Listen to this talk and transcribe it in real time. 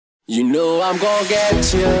You know I'm gonna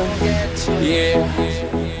get you, yeah.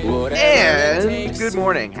 And good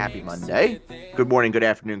morning, happy Monday. Good morning, good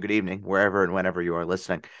afternoon, good evening, wherever and whenever you are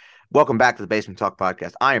listening. Welcome back to the Basement Talk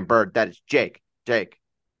Podcast. I am Bird. That is Jake. Jake,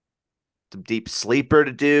 some deep sleeper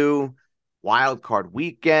to do. Wild card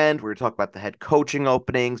weekend. We're going to talk about the head coaching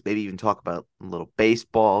openings, maybe even talk about a little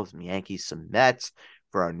baseball, some Yankees, some Mets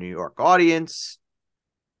for our New York audience.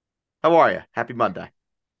 How are you? Happy Monday.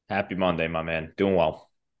 Happy Monday, my man. Doing well.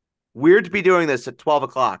 Weird to be doing this at 12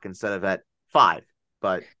 o'clock instead of at 5,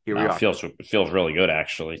 but here we No, are. it feels really good,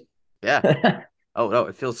 actually. Yeah. Oh, no,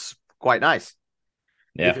 it feels quite nice.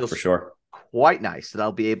 Yeah, for sure. Quite nice that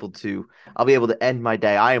I'll be able to end my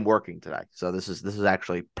day. I am working today, so this is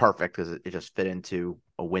actually perfect because it just fit into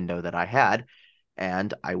a window that I had,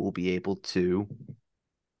 and I will be able to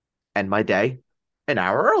end my day an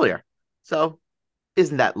hour earlier. So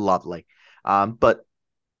isn't that lovely? But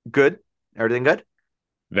good. Everything good?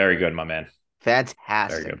 Very good, my man.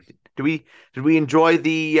 Fantastic. Very good. Did we enjoy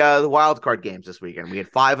the wild card games this weekend? We had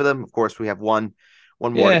 5 of them. Of course, we have one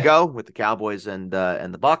more to go with the Cowboys and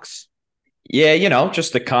the Bucks. Yeah,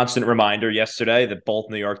 just a constant reminder yesterday that both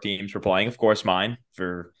New York teams were playing. Of course, mine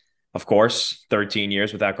for, 13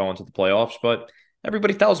 years without going to the playoffs. But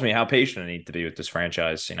everybody tells me how patient I need to be with this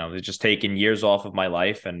franchise. They're just taking years off of my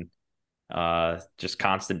life and just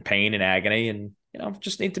constant pain and agony. And,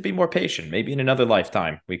 just need to be more patient. Maybe in another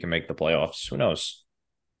lifetime we can make the playoffs. Who knows?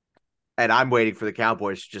 And I'm waiting for the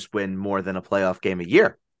Cowboys to just win more than a playoff game a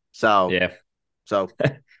year. So, yeah. So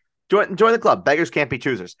join the club. Beggars can't be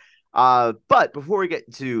choosers. But before we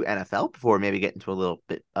get to NFL, before we maybe get into a little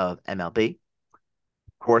bit of MLB,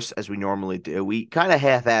 of course, as we normally do, we kind of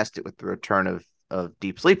half-assed it with the return of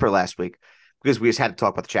Deep Sleeper last week because we just had to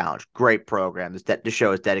talk about the challenge. Great program. This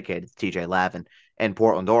show is dedicated to TJ Lavin in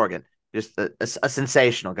Portland, Oregon. Just a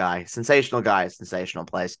sensational guy. Sensational guy, a sensational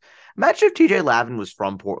place. Imagine if TJ Lavin was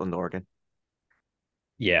from Portland, Oregon.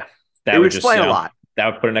 Yeah. That would explain a lot. That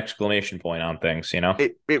would put an exclamation point on things,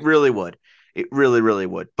 It really would. It really, really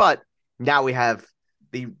would. But now we have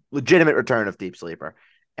the legitimate return of Deep Sleeper.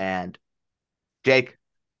 And Jake,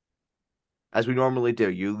 as we normally do,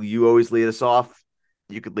 you always lead us off.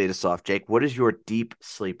 You could lead us off. Jake, what is your Deep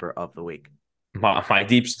Sleeper of the week? My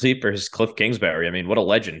Deep Sleeper is Cliff Kingsbury. I mean, what a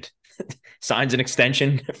legend. Signs an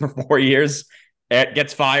extension for 4 years.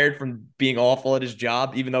 Gets fired from being awful at his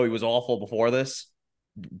job, even though he was awful before this.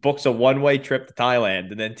 Books a one-way trip to Thailand,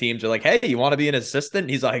 and then teams are like, "Hey, you want to be an assistant?"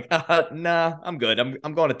 He's like, "Nah, I'm good.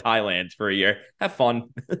 I'm going to Thailand for a year. Have fun."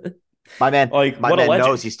 My man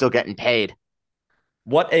knows he's still getting paid.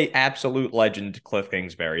 What a absolute legend Cliff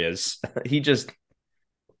Kingsbury is.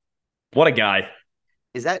 What a guy.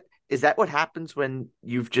 Is that what happens when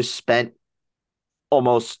you've just spent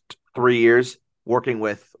almost 3 years working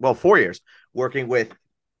with 4 years working with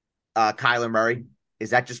Kyler Murray?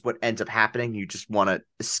 Is that just what ends up happening? You just want to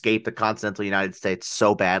escape the continental United States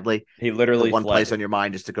so badly. He literally the one place on your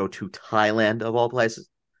mind is to go to Thailand of all places.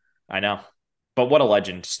 I know, but what a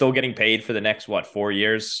legend! Still getting paid for the next 4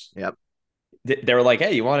 years. Yep. They were like,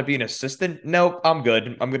 "Hey, you want to be an assistant?" Nope, I'm good.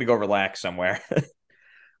 I'm going to go relax somewhere.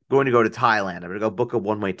 Going to go to Thailand. I'm going to go book a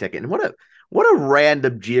one-way ticket. And what a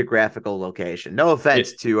random geographical location. No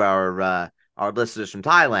offense to our listeners from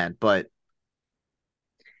Thailand, but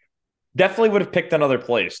definitely would have picked another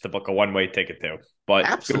place to book a one-way ticket to. But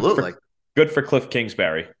absolutely good for Cliff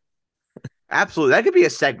Kingsbury. Absolutely. That could be a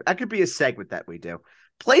segment. That could be a segment that we do.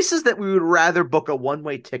 Places that we would rather book a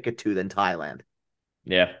one-way ticket to than Thailand.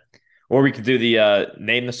 Yeah. Or we could do the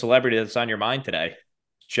name the celebrity that's on your mind today.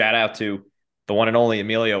 Shout out to the one and only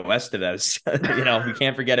Emilio Estevez. We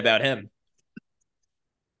can't forget about him.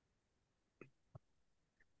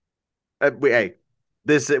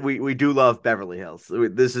 We do love Beverly Hills.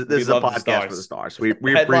 This is a podcast for the stars. We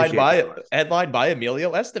appreciate it. Headlined by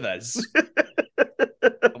Emilio Estevez.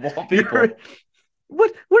 Of all people.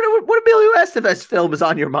 What Emilio Estevez film is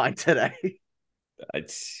on your mind today?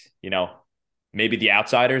 It's maybe The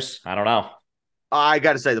Outsiders. I don't know. I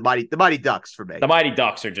got to say the Mighty Ducks for me. The Mighty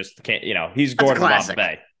Ducks are just he's Gordon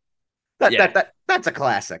Bombay. That's a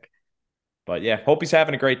classic. But yeah, hope he's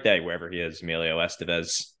having a great day wherever he is, Emilio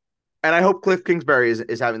Estevez. And I hope Cliff Kingsbury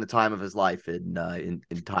is having the time of his life in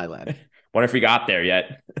Thailand. Wonder if he got there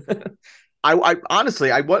yet. I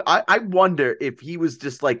honestly wonder if he was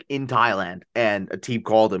just like in Thailand and a team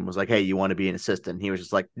called him, was like, "Hey, you want to be an assistant?" And he was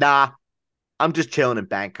just like, "Nah, I'm just chilling in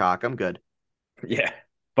Bangkok. I'm good." Yeah,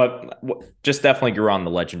 but just definitely grew on the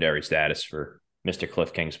legendary status for Mr.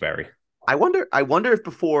 Cliff Kingsbury. I wonder if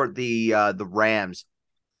before the Rams,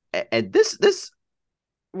 and this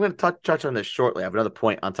I'm going to touch on this shortly. I have another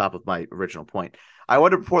point on top of my original point. I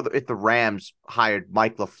wonder if the Rams hired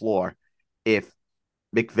Mike LaFleur, if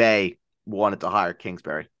McVay wanted to hire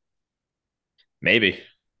Kingsbury. Maybe.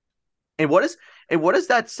 And what does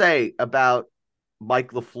that say about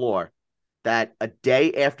Mike LaFleur that a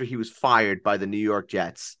day after he was fired by the New York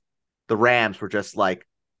Jets, the Rams were just like,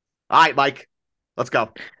 all right, Mike, let's go.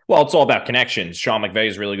 Well, it's all about connections. Sean McVay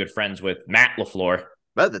is really good friends with Matt LaFleur.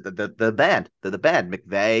 Well, the band, the band,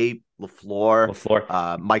 McVay,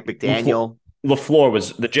 LaFleur, Mike McDaniel. LaFleur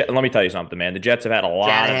was the Jet. Let me tell you something, man. The Jets have had a lot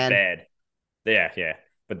Shanahan. of bad. Yeah.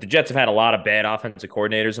 But the Jets have had a lot of bad offensive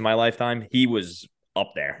coordinators in my lifetime. He was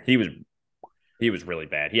up there. He was really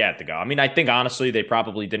bad. He had to go. I mean, I think honestly, they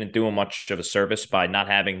probably didn't do him much of a service by not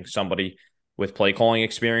having somebody with play calling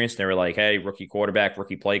experience. They were like, hey, rookie quarterback,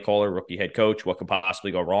 rookie play caller, rookie head coach. What could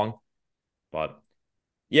possibly go wrong? But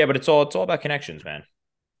yeah, but it's all about connections, man.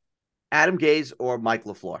 Adam Gase or Mike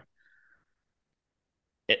LaFleur?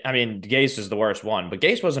 I mean, Gase is the worst one, but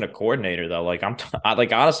Gase wasn't a coordinator though. Like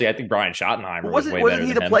like honestly, I think Brian Schottenheimer was way better wasn't he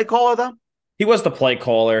than the him. play caller though? He was the play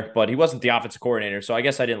caller, but he wasn't the offensive coordinator. So I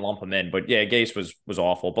guess I didn't lump him in. But yeah, Gase was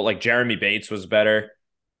awful. But like Jeremy Bates was better.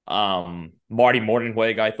 Marty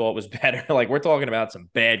Mornhinweg I thought was better. Like we're talking about some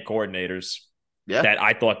bad coordinators that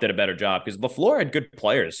I thought did a better job because LaFleur had good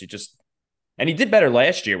players. He did better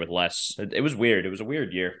last year with less. It was weird. It was a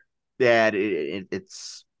weird year. Yeah,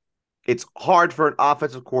 it's hard for an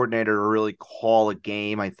offensive coordinator to really call a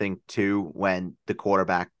game, I think, too, when the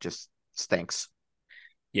quarterback just stinks.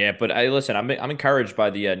 Yeah, but I'm encouraged by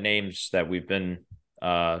the names that we've been,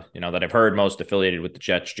 that I've heard most affiliated with the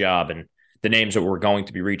Jets job and the names that we're going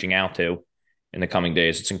to be reaching out to in the coming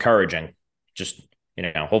days. It's encouraging. Just,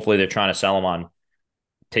 hopefully they're trying to sell them on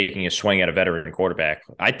taking a swing at a veteran quarterback.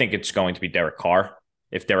 I think it's going to be Derek Carr.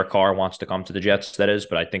 If Derek Carr wants to come to the Jets, that is,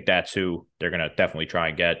 but I think that's who they're going to definitely try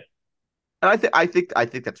and get. And I think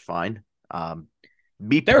that's fine.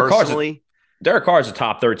 Me personally, Derek Carr is a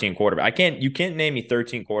top 13 quarterback. You can't name me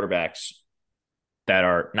 13 quarterbacks that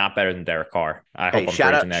are not better than Derek Carr. I hope I'm phrasing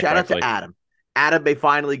that correctly. Shout out to Adam. Adam may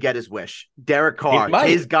finally get his wish. Derek Carr,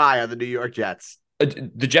 his guy on the New York Jets.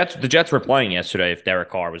 The Jets were playing yesterday if Derek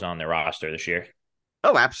Carr was on their roster this year.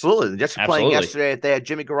 Oh, absolutely. The Jets were playing yesterday if they had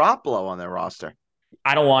Jimmy Garoppolo on their roster.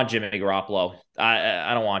 I don't want Jimmy Garoppolo.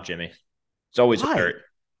 I don't want Jimmy. It's always hurt.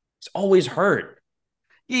 It's always hurt.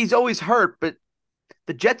 Yeah, he's always hurt, but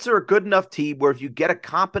the Jets are a good enough team where if you get a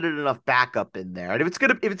competent enough backup in there, and if it's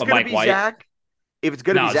gonna be Zach,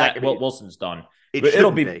 Wilson's done.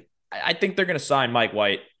 It'll be. I think they're gonna sign Mike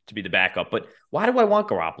White to be the backup. But why do I want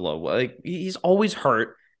Garoppolo? Like he's always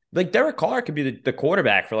hurt. Like Derek Carr could be the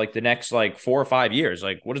quarterback for like the next 4 or 5 years.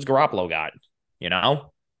 Like what does Garoppolo got?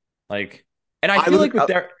 Like, and I feel like with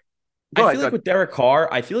with Derek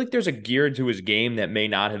Carr, I feel like there's a gear to his game that may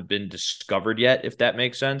not have been discovered yet, if that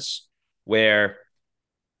makes sense. Where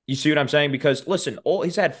you see what I'm saying? Because listen,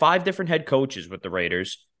 he's had 5 different head coaches with the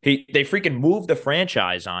Raiders. They freaking moved the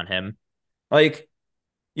franchise on him. Like,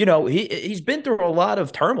 he's been through a lot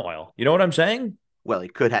of turmoil. You know what I'm saying? Well, he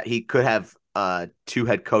could have 2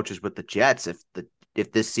 head coaches with the Jets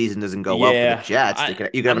if this season doesn't go well for the Jets. You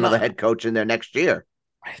could have another head coach in there next year.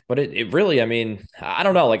 But it really, I mean, I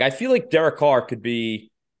don't know. Like, I feel like Derek Carr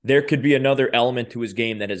there could be another element to his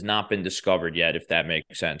game that has not been discovered yet, if that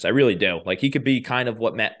makes sense. I really do. Like, he could be kind of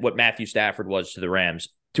what Matthew Stafford was to the Rams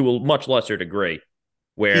to a much lesser degree.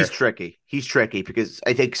 Where he's tricky. He's tricky because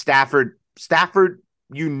I think Stafford,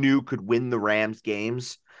 you knew could win the Rams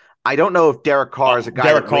games. I don't know if Derek Carr is a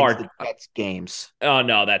guy that wins the Jets games. Oh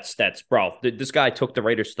no, that's bro. This guy took the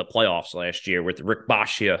Raiders to the playoffs last year with Rick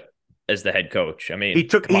Bashia as the head coach. I mean,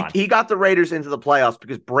 he got the Raiders into the playoffs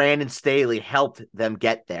because Brandon Staley helped them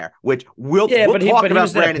get there. Which we'll talk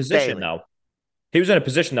about Brandon Staley. Though. He was in a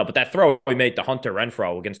position though, but that throw he made to Hunter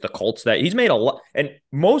Renfrow against the Colts, that he's made a lot, and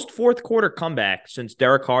most fourth quarter comeback since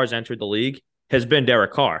Derek Carr's entered the league has been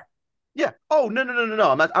Derek Carr. Yeah. Oh no.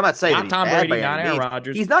 I'm not saying not Tom Brady, not Aaron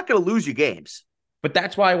Rodgers. He's not going to lose you games. But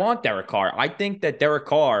that's why I want Derek Carr. I think that Derek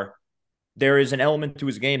Carr, there is an element to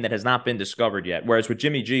his game that has not been discovered yet. Whereas with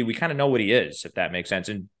Jimmy G, we kind of know what he is, if that makes sense.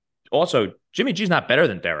 And also, Jimmy G's not better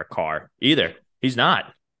than Derek Carr either. He's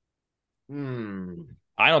not. I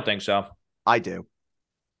don't think so. I do.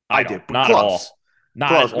 I do. Not close. At all. Not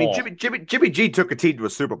close. At all. I mean, Jimmy G took a team to a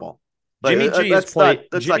Super Bowl. Jimmy G has played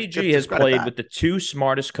with the 2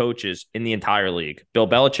 smartest coaches in the entire league: Bill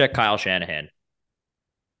Belichick, Kyle Shanahan.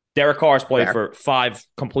 Derek Carr has played for 5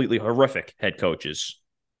 completely horrific head coaches.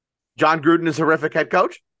 John Gruden is a horrific head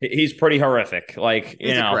coach. He's pretty horrific. Like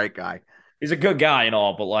he's a great guy. He's a good guy and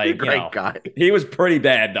all, but He's a great guy. he was pretty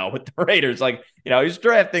bad though with the Raiders. Like, he's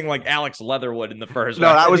drafting like Alex Leatherwood in the first No,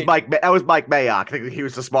 round. that was Mike. That was Mike Mayock. I think he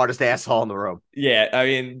was the smartest asshole in the room. Yeah, I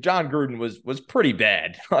mean, John Gruden was pretty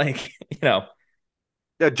bad. Like, John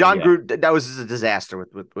yeah. Gruden, that was a disaster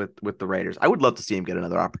with the Raiders. I would love to see him get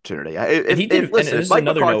another opportunity. If Mike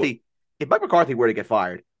McCarthy, if Mike McCarthy were to get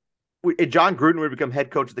fired, if John Gruden were to become head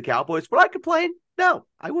coach of the Cowboys, would I complain? No,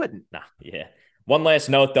 I wouldn't. Nah, yeah. One last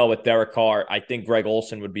note though with Derek Carr, I think Greg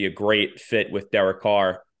Olson would be a great fit with Derek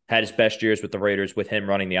Carr. Had his best years with the Raiders with him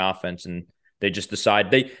running the offense, and they just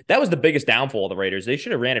decide that was the biggest downfall of the Raiders. They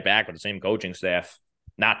should have ran it back with the same coaching staff,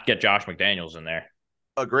 not get Josh McDaniels in there.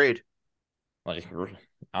 Agreed. Like,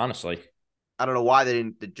 honestly, I don't know why they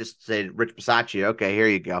didn't just say Rich Bisaccia. Okay, here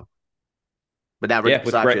you go. But now Rich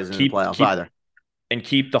Bisaccia isn't in the playoffs either. And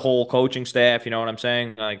keep the whole coaching staff. You know what I'm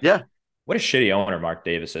saying? Like, yeah. What a shitty owner Mark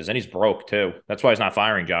Davis is, and he's broke too. That's why he's not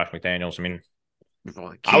firing Josh McDaniels. I mean,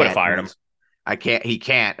 I would have fired him. I can't. He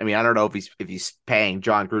can't. I mean, I don't know if he's paying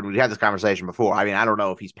John Gruden. We had this conversation before. I mean, I don't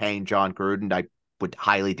know if he's paying John Gruden. I would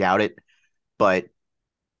highly doubt it, but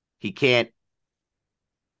he can't.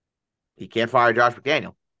 He can't fire Josh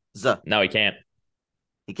McDaniel. No, he can't.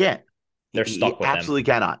 He can't. They're stuck with him. Absolutely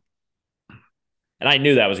cannot. And I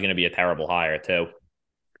knew that was going to be a terrible hire too.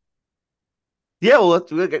 Yeah, well,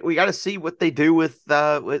 we got to see what they do with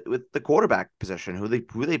the quarterback position. Who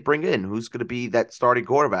they bring in? Who's going to be that starting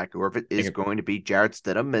quarterback? Or if it is going to be Jarrett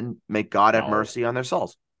Stidham, and may God have mercy on their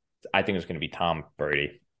souls. I think it's going to be Tom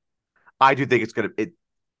Brady. I do think it's going to.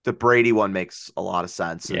 The Brady one makes a lot of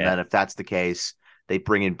sense, and then if that's the case, they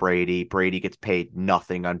bring in Brady. Brady gets paid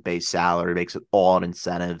nothing on base salary, makes it all on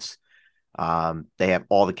incentives. They have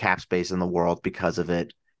all the cap space in the world because of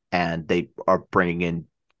it, and they are bringing in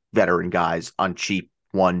veteran guys on cheap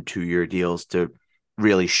 1-2 year deals to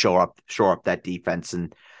really shore up that defense,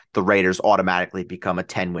 and the Raiders automatically become a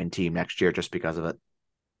 10-win team next year just because of it.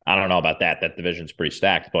 I don't know about that. That division's pretty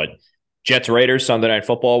stacked, but Jets Raiders Sunday Night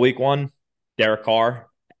Football Week 1. Derek Carr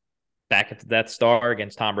back at the Death Star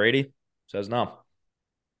against Tom Brady says no.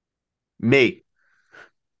 Me.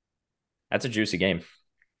 That's a juicy game.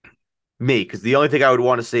 Me, because the only thing I would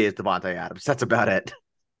want to see is Davante Adams. That's about it.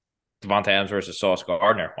 Davante Adams versus Sauce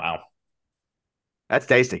Gardner. Wow. That's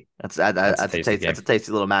tasty. That's a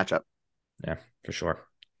tasty little matchup. Yeah, for sure.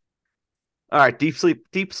 All right, deep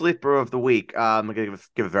sleeper of the week. I'm gonna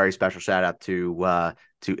give a very special shout out to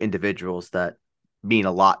individuals that mean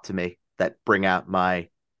a lot to me, that bring out my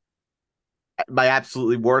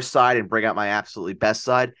absolutely worst side and bring out my absolutely best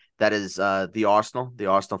side. That is the Arsenal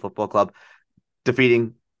Football Club,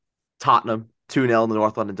 defeating Tottenham 2-0 in the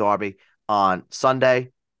North London Derby on Sunday.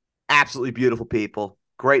 Absolutely beautiful people,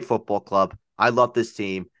 great football club. I love this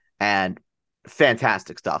team and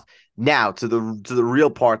fantastic stuff. Now to the real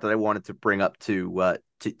part that I wanted to bring up to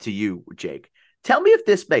you, Jake. Tell me if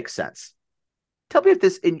this makes sense. Tell me if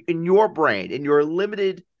this in your brain, in your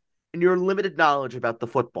limited knowledge about the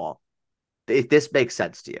football, if this makes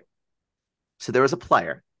sense to you. So there was a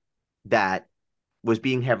player that was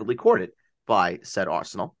being heavily courted by said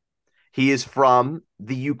Arsenal. He is from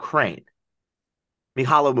the Ukraine.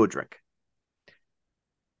 Mihailo Mudryk.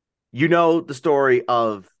 You know the story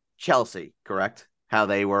of Chelsea, correct? How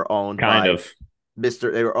they were owned by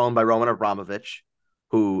Roman Abramovich,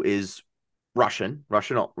 who is Russian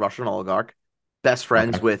oligarch, best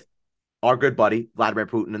friends with our good buddy Vladimir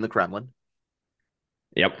Putin in the Kremlin.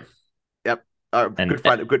 Yep.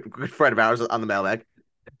 Good friend of ours on the mailbag.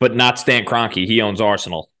 But not Stan Kroenke. He owns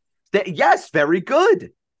Arsenal. Yes, very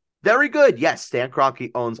good. Very good. Yes, Stan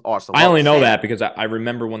Kroenke owns Arsenal. I only know that because I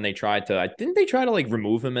remember when they tried to. Didn't they try to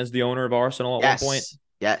remove him as the owner of Arsenal at one point?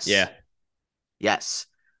 Yes. Yeah. Yes.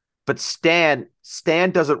 But Stan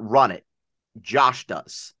doesn't run it. Josh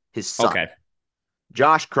does. His son. Okay.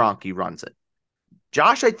 Josh Kroenke runs it.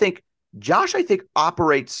 Josh, I think,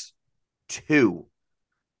 operates 2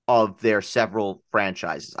 of their several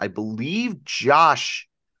franchises. I believe Josh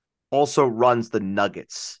also runs the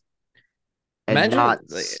Nuggets. And imagine not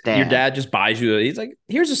Stan. Your dad just buys you. He's like,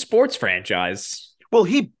 here's a sports franchise. Well,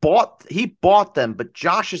 he bought them, but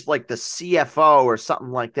Josh is like the CFO or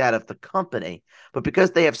something like that of the company. But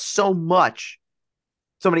because they have so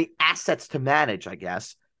many assets to manage, I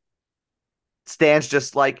guess, Stan's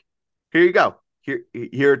just like, here you go.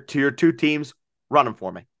 Here to your 2 teams, run them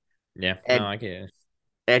for me. Yeah, I get it.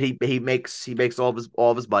 And he makes all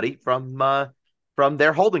of his money from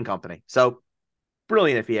their holding company. So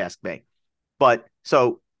brilliant, if you ask me. But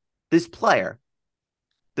so this player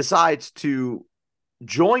decides to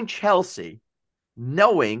join Chelsea,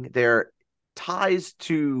 knowing their ties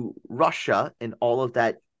to Russia and all of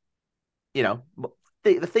that,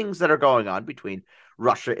 the things that are going on between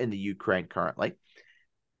Russia and the Ukraine currently.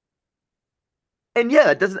 And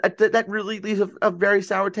yeah, that really leaves a very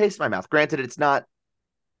sour taste in my mouth. Granted, it's not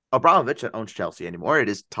Abramovich that owns Chelsea anymore. It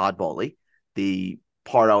is Todd Bowley, the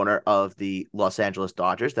part owner of the Los Angeles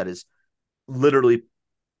Dodgers, that is literally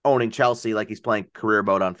owning Chelsea like he's playing career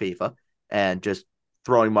mode on FIFA and just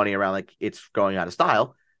throwing money around like it's going out of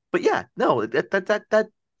style. But yeah, no, that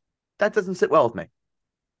doesn't sit well with me.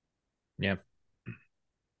 Yeah,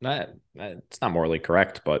 it's not morally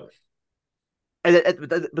correct, but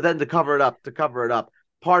then to cover it up,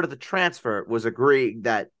 part of the transfer was agreeing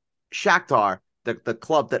that Shakhtar, the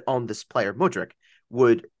club that owned this player Mudryk,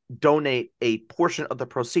 would donate a portion of the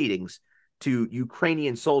proceedings to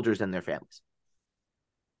Ukrainian soldiers and their families.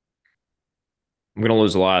 I'm gonna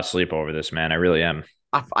lose a lot of sleep over this, man. I really am.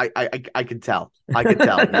 I can tell. I can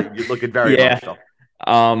tell. You're looking very emotional.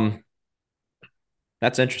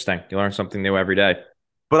 That's interesting. You learn something new every day.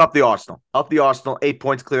 But up the Arsenal, 8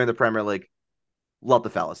 points clear in the Premier League. Love the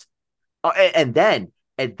fellas. Oh, and then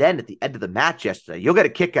at the end of the match yesterday, you'll get a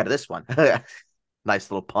kick out of this one.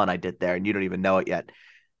 Nice little pun I did there, and you don't even know it yet.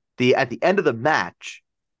 At the end of the match,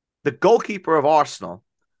 the goalkeeper of Arsenal,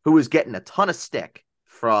 who was getting a ton of stick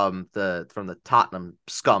from the Tottenham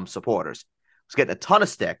scum supporters, was getting a ton of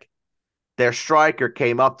stick. Their striker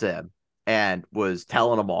came up to him and was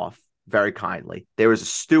telling him off very kindly. There was a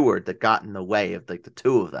steward that got in the way of like the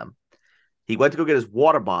two of them. He went to go get his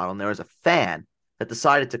water bottle, and there was a fan that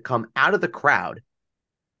decided to come out of the crowd,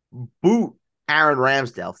 boot Aaron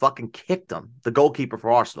Ramsdale, fucking kicked him, the goalkeeper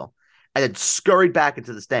for Arsenal, and then scurried back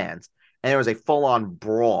into the stands. And there was a full-on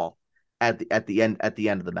brawl at the end of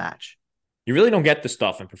the match. You really don't get the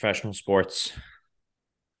stuff in professional sports.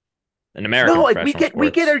 In American, no, like we get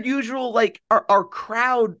sports. our usual our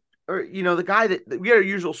crowd, or the guy that we get our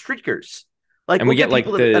usual streakers, and we get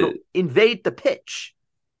people that'll invade the pitch.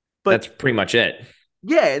 But that's pretty much it.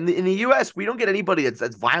 Yeah, in the U.S., we don't get anybody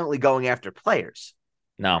that's violently going after players.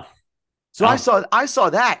 No. So I saw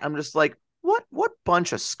that. I'm just like, what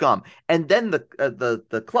bunch of scum. And then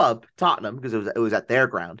the club, Tottenham, because it was at their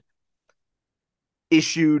ground,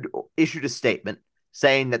 issued a statement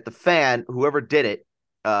saying that the fan, whoever did it,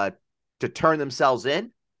 to turn themselves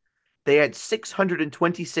in, they had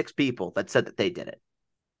 626 people that said that they did it.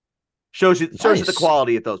 Shows you the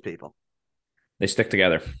quality of those people. They stick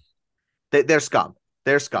together. They're scum.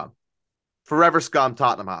 They're scum. Forever scum,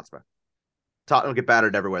 Tottenham Hotspur. Tottenham get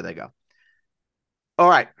battered everywhere they go. All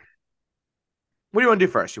right. What do you want to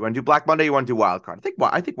do first? You want to do Black Monday? You want to do Wild Card?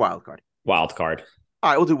 I think Wild Card. Wild Card. All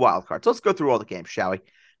right, we'll do Wild Card. So let's go through all the games, shall we?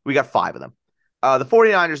 We got 5 of them. The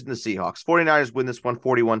 49ers and the Seahawks. 49ers win this one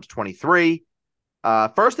 41-23.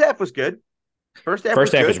 First half was good. First half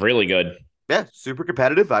was really good. Yeah, super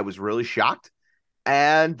competitive. I was really shocked.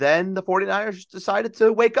 And then the 49ers decided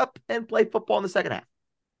to wake up and play football in the second half.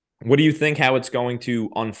 What do you think how it's going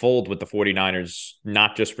to unfold with the 49ers,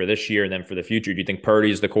 not just for this year and then for the future? Do you think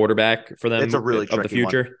Purdy's the quarterback for them? It's a really tricky of the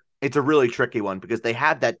future? One. It's a really tricky one because they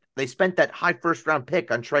spent that high first round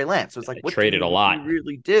pick on Trey Lance. So it's like, what traded a lot. You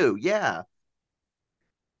really do? Yeah.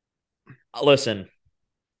 Listen,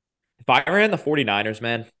 if I ran the 49ers,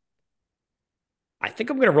 man, I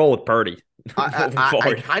think I'm going to roll with Purdy.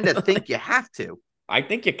 I kind of think you have to. I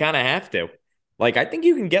think you kind of have to. Like, I think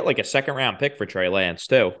you can get like a second round pick for Trey Lance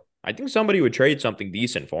too. I think somebody would trade something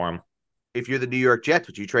decent for him. If you're the New York Jets,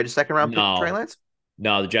 would you trade a second round pick for Trey Lance?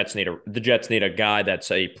 No, the Jets need a guy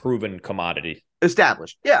that's a proven commodity.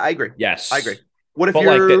 Established. Yeah, I agree. Yes. I agree. What if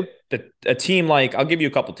you're like a team like, I'll give you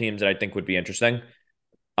a couple teams that I think would be interesting.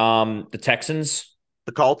 The Texans.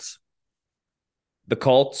 The Colts.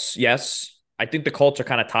 Yes. I think the Colts are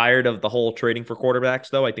kind of tired of the whole trading for quarterbacks,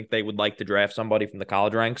 though. I think they would like to draft somebody from the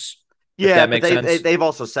college ranks. Yeah, that makes sense. They've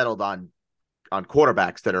also settled on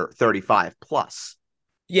quarterbacks that are 35 plus.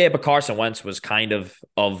 Yeah, but Carson Wentz was kind of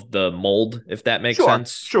the mold, if that makes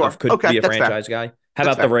sense. Sure. Could be a franchise guy. How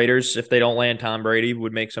about the Raiders? If they don't land Tom Brady,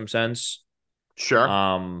 would make some sense. Sure.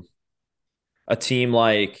 A team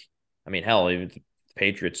like, hell, even the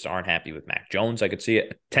Patriots aren't happy with Mac Jones. I could see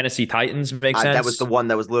it. Tennessee Titans makes sense. That was the one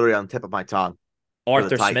that was literally on the tip of my tongue.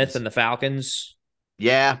 Arthur Smith and the Falcons.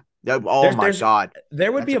 Yeah. Oh, my God.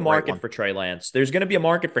 There would be a market for Trey Lance. There's going to be a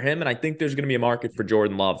market for him, and I think there's going to be a market for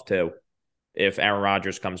Jordan Love, too, if Aaron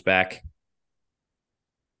Rodgers comes back.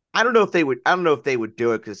 I don't know if they would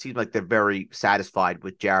do it because it seems like they're very satisfied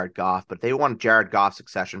with Jared Goff, but if they want Jared Goff's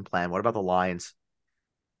succession plan, what about the Lions?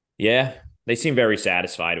 Yeah, they seem very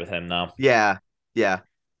satisfied with him, though. Yeah.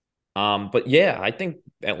 But yeah, I think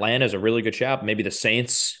Atlanta's a really good shot. Maybe the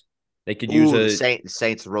Saints. They could use the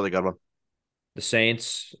Saints, a really good one. The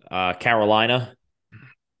Saints, Carolina.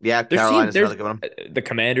 Yeah, There's Carolina's another good one. the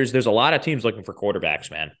Commanders. There's a lot of teams looking for quarterbacks,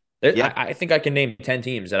 man. Yeah. I think I can name 10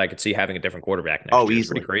 teams that I could see having a different quarterback next Oh, year. It's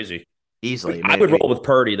pretty easily. crazy. Easily. I would roll with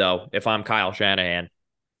Purdy, though, if I'm Kyle Shanahan.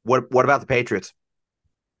 What about the Patriots?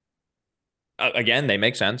 Again, they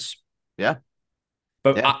make sense. Yeah.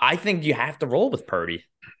 But Yeah. I think you have to roll with Purdy.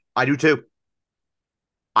 I do too.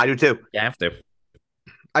 I do too. You have to.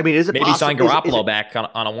 I mean, is it Maybe possible? sign Garoppolo back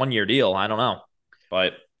on a 1 year deal. I don't know.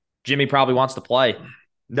 But Jimmy probably wants to play.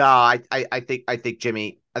 No, I think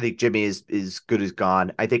Jimmy is good as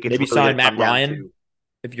gone. I think it's Maybe really sign going to Matt come down Ryan to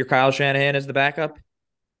if you're Kyle Shanahan as the backup.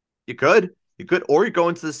 you could, or you go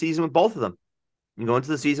into the season with both of them. You go into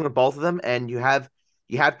the season with both of them, and you have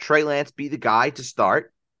Trey Lance be the guy to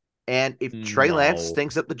start. And if Trey Lance No.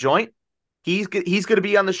 stinks up the joint, he's going to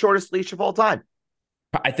be on the shortest leash of all time.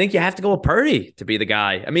 I think you have to go with Purdy to be the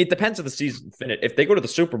guy. I mean, it depends on the season finish. If they go to the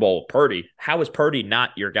Super Bowl with Purdy, how is Purdy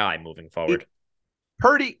not your guy moving forward?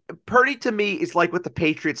 Purdy to me is like what the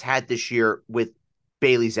Patriots had this year with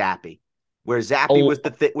Bailey Zappi, where Zappi Oh, was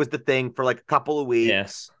the thing for like a couple of weeks.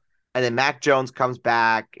 yes. And then Mac Jones comes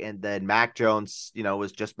back, and then Mac Jones,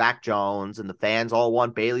 was just Mac Jones, and the fans all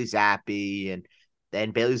want Bailey Zappi, and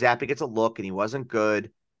then Bailey Zappi gets a look, and he wasn't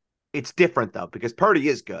good. It's different though because Purdy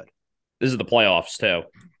is good. This is the playoffs too.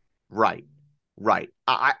 Right.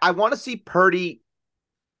 I want to see Purdy.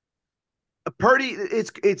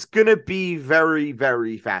 It's gonna be very,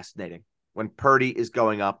 very fascinating when Purdy is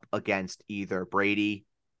going up against either Brady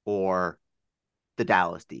or the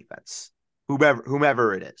Dallas defense,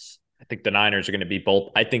 whomever it is. I think the Niners are going to be both.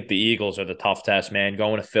 I think the Eagles are the tough test, man.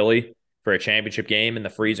 Going to Philly for a championship game in the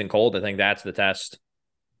freezing cold, I think that's the test.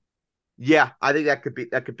 Yeah, I think that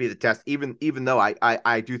could be the test. Even though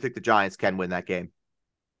I do think the Giants can win that game.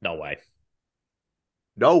 No way.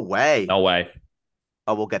 No way. No way.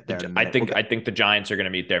 Oh, we'll get there in a I minute. think the Giants are going to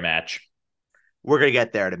meet their match. We're gonna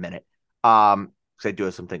get there in a minute. Because I do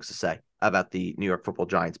have some things to say about the New York Football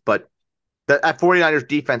Giants, but at 49ers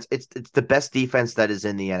defense, it's the best defense that is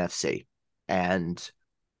in the NFC. And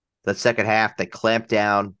the second half, they clamped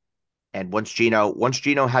down. And once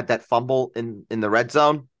Gino had that fumble in the red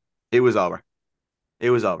zone, it was over. It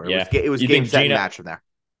was over. Yeah. It was You game, think set, and Gino- match from there.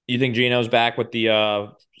 You think Gino's back with the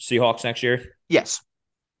Seahawks next year? Yes.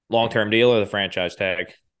 Long-term deal or the franchise tag?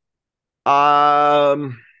 I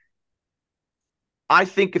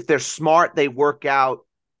think if they're smart, they work out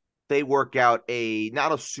a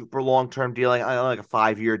not a super long-term deal, like a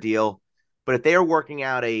 5-year deal, but if they are working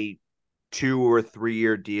out a 2 or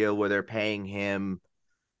 3-year deal where they're paying him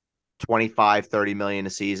 25-30 million a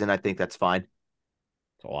season, I think that's fine.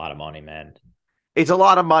 It's a lot of money, man. It's a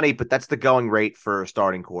lot of money, but that's the going rate for a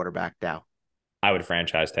starting quarterback now. I would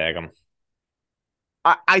franchise tag him.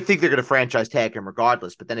 I think they're going to franchise tag him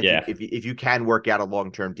regardless. But then Yeah. if you can work out a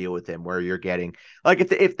long-term deal with him where you're getting like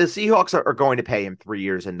if the Seahawks are going to pay him 3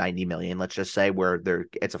 years and 90 million, let's just say where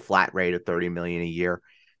it's a flat rate of 30 million a year,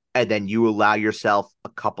 and then you allow yourself a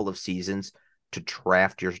couple of seasons to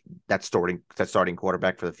draft that starting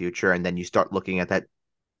quarterback for the future, and then you start looking at that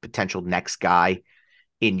potential next guy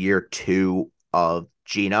in year 2 of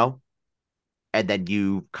Gino. And then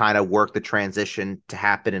you kind of work the transition to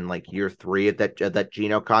happen in like year 3 of that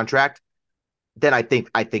Gino contract. Then I think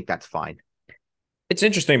that's fine. It's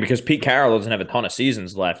interesting because Pete Carroll doesn't have a ton of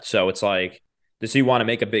seasons left, so it's like, does he want to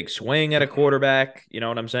make a big swing at a quarterback? You know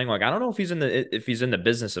what I'm saying? Like, I don't know if he's in the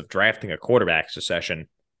business of drafting a quarterback succession.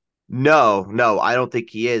 No, I don't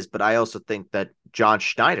think he is, but I also think that John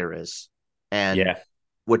Schneider is. And Yeah,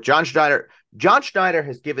 what John Schneider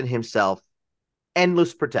has given himself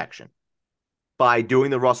endless protection by doing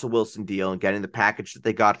the Russell Wilson deal and getting the package that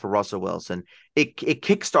they got for Russell Wilson. It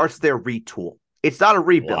kickstarts their retool. It's not a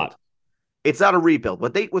rebuild. It's not a rebuild.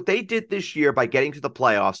 What they did this year by getting to the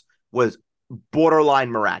playoffs was borderline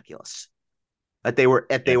miraculous. That they were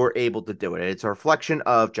able to do it. It's a reflection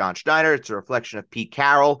of John Schneider. It's a reflection of Pete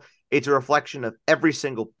Carroll. It's a reflection of every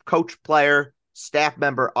single coach, player, staff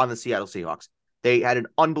member on the Seattle Seahawks. They had an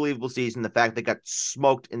unbelievable season. The fact they got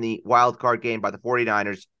smoked in the wild card game by the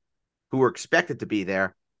 49ers, who were expected to be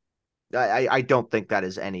there, I don't think that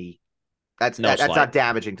is that's not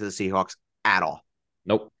damaging to the Seahawks at all.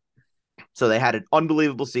 Nope. So they had an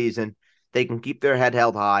unbelievable season. They can keep their head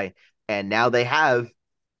held high, and now they have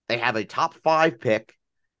a top 5 pick,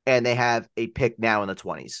 and they have a pick now in the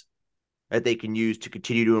 20s that they can use to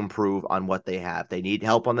continue to improve on what they have. They need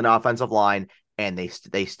help on the offensive line, and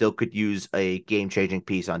they still could use a game-changing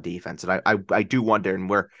piece on defense. And I do wonder, and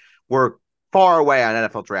we're far away on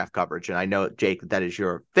NFL draft coverage, and I know, Jake, that is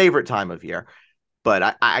your favorite time of year,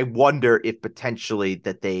 but I wonder if potentially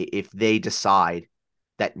if they decide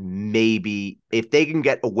that maybe if they can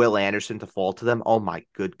get a Will Anderson to fall to them, oh my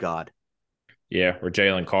good God. Yeah, or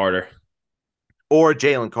Jalen Carter. Or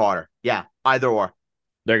Jalen Carter. Yeah, either or.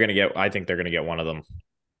 I think they're gonna get one of them.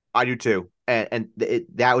 I do too. And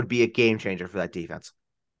that would be a game changer for that defense.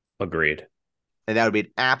 Agreed. And that would be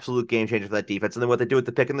an absolute game changer for that defense. And then what they do with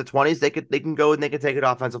the pick in the 20s, they can go and they can take an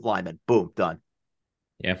offensive lineman. Boom, done.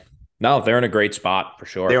 Yeah. No, they're in a great spot for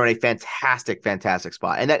sure. They're in a fantastic, fantastic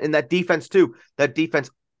spot. And that defense too, that defense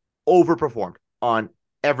overperformed on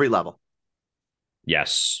every level.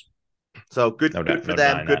 Yes. So good, No good doubt, for no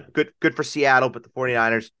them. denying Good for Seattle. But the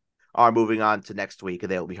 49ers are moving on to next week.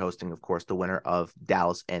 And they will be hosting, of course, the winner of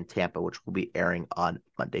Dallas and Tampa, which will be airing on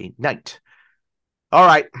Monday night. All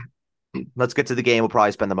right. Let's get to the game we'll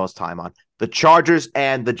probably spend the most time on. The Chargers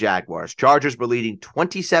and the Jaguars. Chargers were leading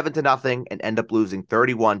 27-0 and end up losing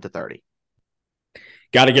 31-30.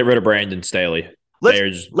 Got to get rid of Brandon Staley.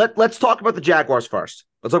 Let's talk about the Jaguars first.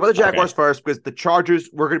 Let's talk about the Jaguars first, because the Chargers,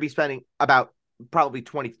 we're going to be spending about probably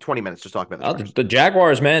 20 minutes just talking about the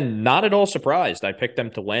Jaguars, man, not at all surprised. I picked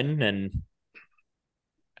them to win, and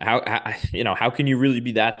how can you really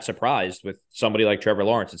be that surprised with somebody like Trevor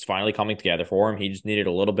Lawrence? It's finally coming together for him. He just needed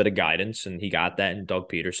a little bit of guidance, and he got that in Doug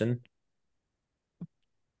Peterson.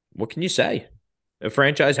 What can you say? A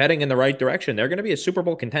franchise heading in the right direction. They're going to be a Super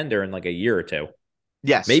Bowl contender in like a year or two.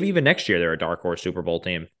 Yes. Maybe even next year they're a dark horse Super Bowl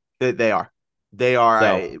team. They are. They are.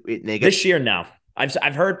 So, this year now.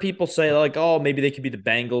 I've heard people say like, oh, maybe they could be the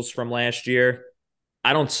Bengals from last year.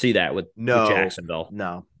 I don't see that with Jacksonville.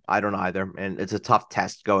 No, I don't either. And it's a tough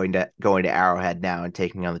test going to Arrowhead now and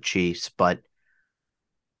taking on the Chiefs. But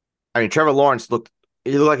I mean, Trevor Lawrence looked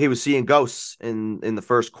like he was seeing ghosts in the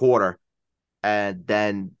first quarter, and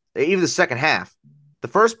then even the second half. The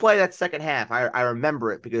first play of that second half, I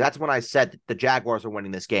remember it because that's when I said that the Jaguars are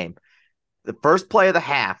winning this game. The first play of the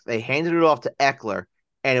half, they handed it off to Eckler,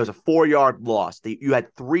 and it was a 4-yard loss. You had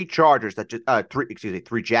three Jaguars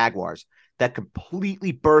that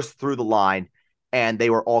completely burst through the line, and they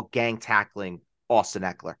were all gang tackling Austin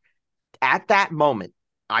Eckler. At that moment,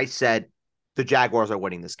 I said the Jaguars are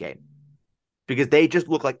winning this game because they just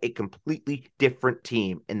look like a completely different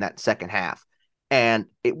team in that second half. And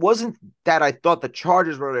it wasn't that I thought the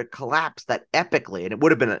Chargers were going to collapse that epically, and it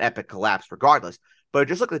would have been an epic collapse regardless. But it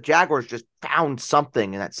just looked like the Jaguars just found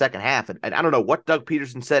something in that second half. And I don't know what Doug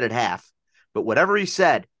Peterson said at half, but whatever he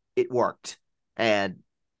said, it worked. And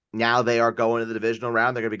now they are going to the divisional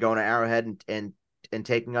round. They're going to be going to Arrowhead and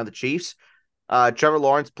taking on the Chiefs. Trevor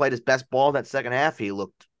Lawrence played his best ball in that second half. He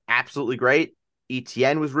looked absolutely great.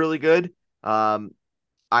 ETN was really good. I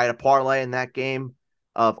had a parlay in that game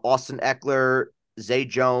of Austin Eckler, Zay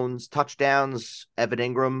Jones, touchdowns, Evan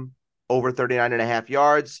Ingram, over 39.5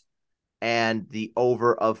 yards, and the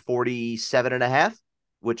over of 47.5,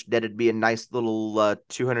 which netted me a nice little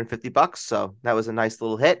 $250. So that was a nice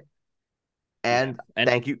little hit. And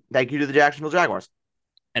thank you to the Jacksonville Jaguars.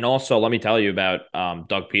 And also, let me tell you about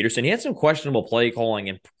Doug Peterson. He had some questionable play calling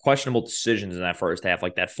and questionable decisions in that first half,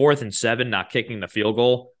 like that 4th and 7, not kicking the field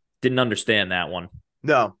goal. Didn't understand that one.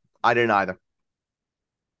 No, I didn't either.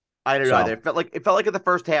 It felt like in the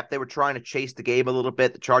first half they were trying to chase the game a little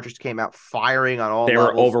bit. The Chargers came out firing on all levels.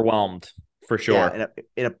 They were overwhelmed for sure. Yeah,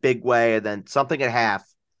 in a big way. And then something at half,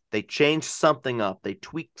 they changed something up. They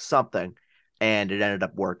tweaked something, and it ended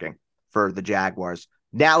up working for the Jaguars.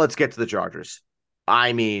 Now let's get to the Chargers.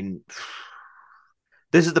 I mean,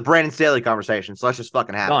 this is the Brandon Staley conversation, so let's just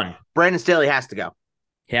fucking have it. Brandon Staley has to go.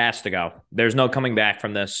 He has to go. There's no coming back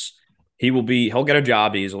from this. He'll get a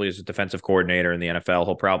job easily as a defensive coordinator in the NFL.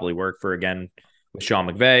 He'll probably work with Sean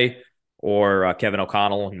McVay or Kevin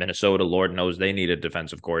O'Connell in Minnesota. Lord knows they need a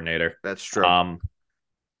defensive coordinator. That's true.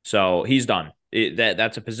 So he's done.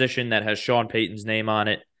 That's a position that has Sean Payton's name on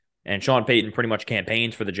it, and Sean Payton pretty much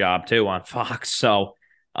campaigns for the job too on Fox. So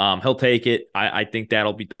he'll take it. I think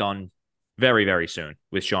that'll be done very, very soon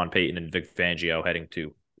with Sean Payton and Vic Fangio heading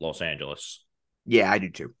to Los Angeles. Yeah, I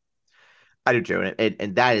do too.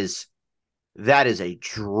 And that is a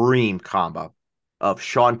dream combo of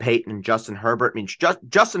Sean Payton and Justin Herbert. I mean,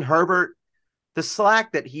 Justin Herbert, the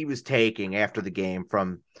slack that he was taking after the game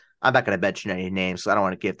from, I'm not going to mention any names, so I don't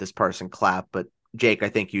want to give this person clap, but Jake, I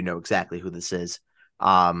think you know exactly who this is.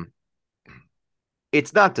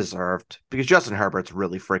 It's not deserved because Justin Herbert's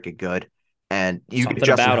really freaking good. And you get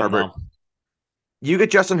Justin Herbert. You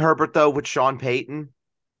get Justin Herbert, though, with Sean Payton.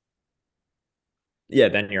 Yeah,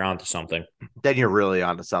 then you're onto something. Then you're really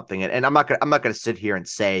onto something. And I'm not gonna sit here and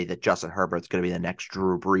say that Justin Herbert's gonna be the next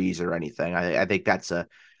Drew Brees or anything. I think that's a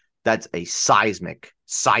seismic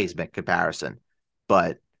comparison.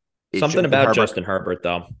 But something about Justin Herbert,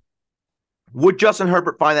 though. Would Justin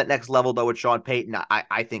Herbert find that next level though with Sean Payton?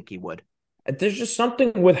 I think he would. There's just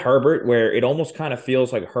something with Herbert where it almost kind of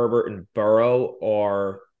feels like Herbert and Burrow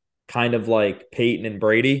are kind of like Peyton and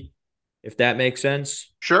Brady, if that makes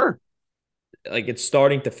sense. Sure. Like it's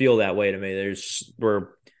starting to feel that way to me. There's where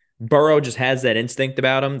Burrow just has that instinct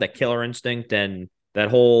about him, that killer instinct, and that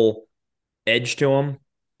whole edge to him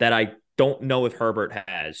that I don't know if Herbert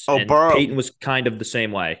has. Oh, And Burrow. Peyton was kind of the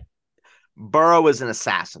same way. Burrow is an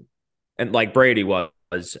assassin. And like Brady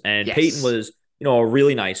was. And Yes. Peyton was, a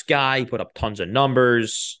really nice guy. He put up tons of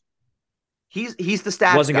numbers. He's the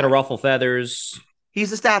stats Wasn't guy. going to ruffle feathers. He's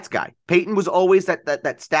the stats guy. Peyton was always that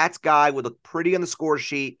stats guy would look pretty on the score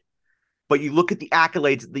sheet, but you look at the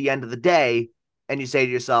accolades at the end of the day and you say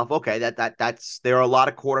to yourself, okay, that's there are a lot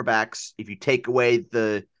of quarterbacks. If you take away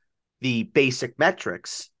the basic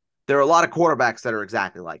metrics, there are a lot of quarterbacks that are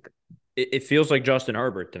exactly like him. It feels like Justin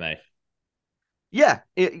Herbert to me. Yeah,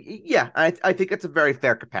 I think it's a very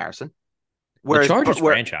fair comparison. The Chargers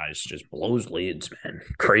franchise just blows leads, man.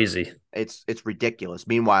 Crazy. It's ridiculous.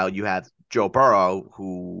 Meanwhile, you have Joe Burrow,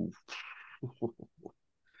 who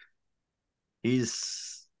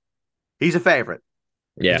he's a favorite.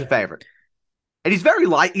 Yeah. He's a favorite. And he's very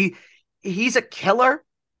he's a killer,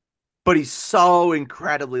 but he's so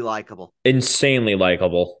incredibly likable. Insanely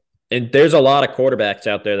likable. And there's a lot of quarterbacks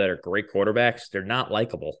out there that are great quarterbacks. They're not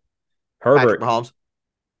likable. Herbert.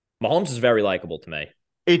 Mahomes is very likable to me.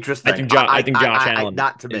 Interesting. I think Josh Allen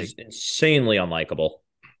not to me. is insanely unlikable.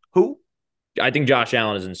 Who? I think Josh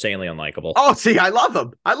Allen is insanely unlikable. Oh, see, I love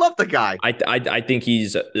him. I love the guy. I think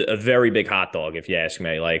he's a very big hot dog, if you ask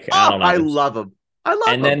me. Like, I don't know. I love him. I love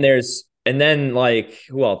him. And then like,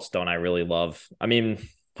 who else don't I really love? I mean,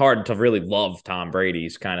 hard to really love Tom Brady.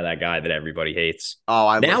 He's kind of that guy that everybody hates. Oh,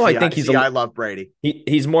 I love Brady.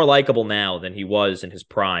 He's more likable now than he was in his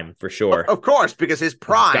prime, for sure. Of course, because his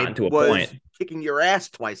prime was point. Kicking your ass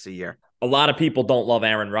twice a year. A lot of people don't love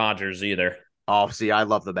Aaron Rodgers either. Oh, see, I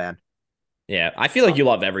love the man. Yeah, I feel like you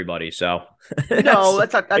love everybody. So no,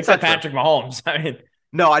 that's except not Patrick Mahomes. I mean,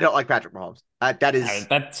 no, I don't like Patrick Mahomes.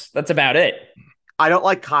 That's about it. I don't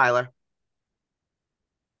like Kyler.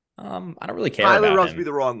 I don't really care. Kyler about rubs him. me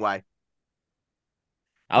the wrong way.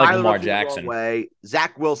 I like Kyler Lamar rubs me the wrong Jackson. way.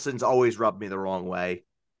 Zach Wilson's always rubbed me the wrong way.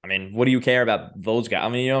 I mean, what do you care about those guys? I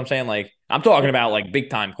mean, you know what I'm saying? Like, I'm talking about like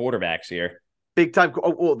big time quarterbacks here. Big time.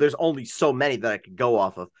 Oh, well, there's only so many that I could go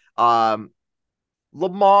off of.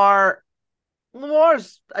 Lamar's,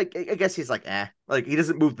 I guess he's like, like he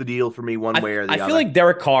doesn't move the deal for me one way or the other. I feel like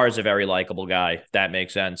Derek Carr is a very likable guy. If that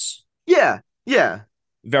makes sense. Yeah.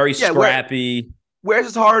 Very scrappy. Wears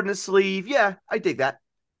his heart in his sleeve. Yeah, I dig that.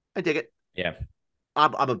 I dig it. Yeah.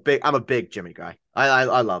 I'm a big Jimmy guy.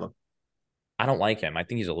 I love him. I don't like him. I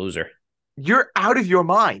think he's a loser. You're out of your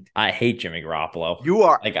mind. I hate Jimmy Garoppolo. You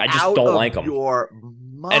are like I just don't like him. Your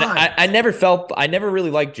mind. And I never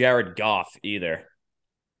really liked Jared Goff either.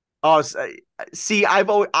 Oh, see,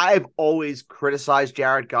 I've always criticized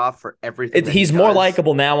Jared Goff for everything. He's more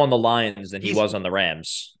likable now on the Lions than he was on the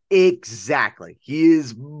Rams. Exactly. He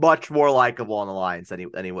is much more likable on the Lions than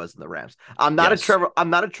he was in the Rams. I'm not a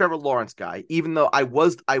Trevor Lawrence guy, even though I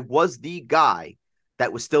was the guy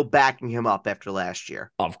that was still backing him up after last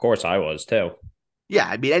year. Of course I was too. Yeah,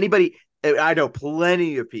 I mean I know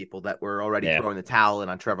plenty of people that were already throwing the towel in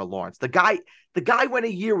on Trevor Lawrence. The guy went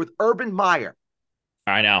a year with Urban Meyer.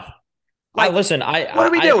 I know. Like, what are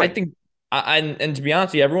we doing? I think and to be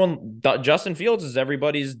honest with you, everyone, Justin Fields is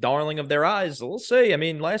everybody's darling of their eyes. So we'll see. I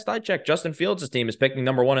mean, last I checked, Justin Fields' team is picking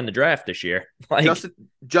number 1 in the draft this year. Like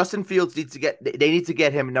Justin Fields need to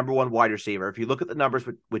get him number 1 wide receiver. If you look at the numbers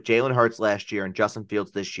with Jalen Hurts last year and Justin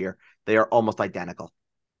Fields this year, they are almost identical.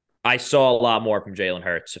 I saw a lot more from Jalen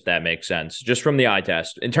Hurts, if that makes sense, just from the eye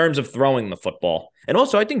test in terms of throwing the football. And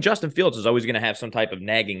also, I think Justin Fields is always going to have some type of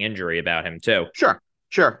nagging injury about him too. Sure.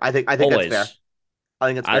 I think always. That's fair. I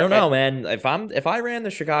think it's fair. I don't know, man. If I ran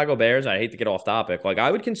the Chicago Bears, I hate to get off topic. Like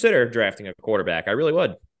I would consider drafting a quarterback. I really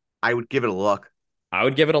would. I would give it a look. I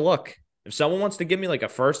would give it a look. If someone wants to give me like a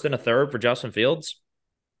first and a third for Justin Fields.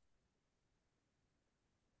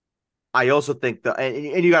 I also think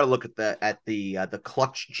and you got to look at the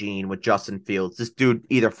clutch gene with Justin Fields. This dude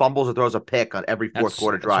either fumbles or throws a pick on every fourth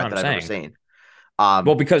quarter drive that I've ever seen.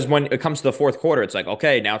 Well, because when it comes to the fourth quarter, it's like,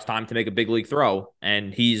 okay, now it's time to make a big league throw,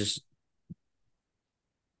 and he's,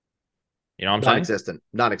 you know what I'm saying?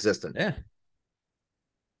 Non-existent. Yeah.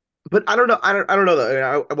 But I don't know. I don't know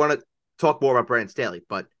though. I want to talk more about Brandon Staley,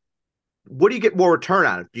 but what do you get more return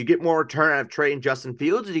out of? Do you get more return out of trading Justin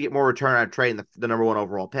Fields, or do you get more return out of trading the number 1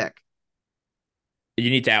 overall pick?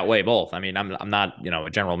 You need to outweigh both. I mean, I'm not, a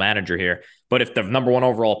general manager here, but if the number 1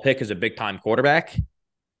 overall pick is a big time quarterback,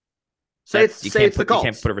 Say That it's say it's the you can't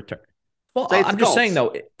Colts. put a return. Well, Say it's I'm the just saying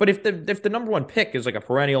Colts. though, but if the number one pick is like a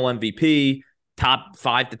perennial MVP, top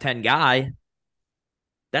 5 to 10 guy,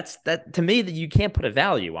 that to me that you can't put a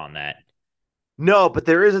value on that. No, but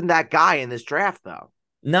there isn't that guy in this draft though.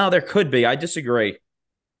 No, there could be. I disagree.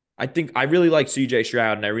 I think I really like CJ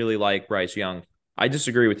Stroud and I really like Bryce Young. I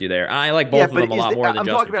disagree with you there. I like Yeah, both of but them a lot more than I'm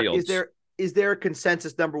talking Justin about Fields. is there a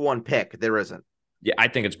consensus number one pick? There isn't. Yeah, I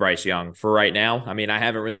think it's Bryce Young for right now. I mean, I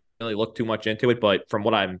haven't really looked too much into it, but from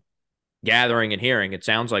what I'm gathering and hearing, it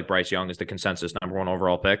sounds like Bryce Young is the consensus number one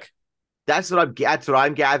overall pick. That's what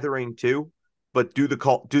I'm gathering too. But do the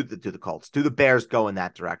Colts, do the Bears go in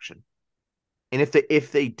that direction? And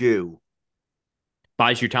if they do,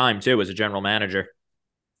 Buys you time too as a general manager.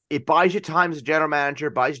 it buys you time as a general manager,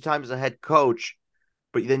 buys you time as a head coach,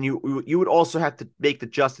 but then you would also have to make the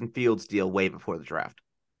Justin Fields deal way before the draft.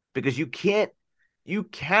 Because you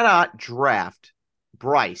cannot draft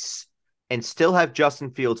Bryce and still have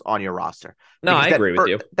Justin Fields on your roster. No, Because I agree with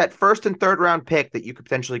you. That first and third round pick that you could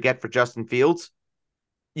potentially get for Justin Fields,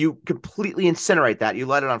 you completely incinerate that. You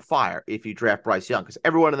light it on fire if you draft Bryce Young, because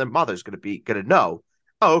everyone and their mother's going to know.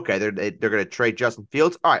 Oh, okay, they're going to trade Justin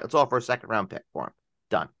Fields. All right, let's offer a second round pick for him.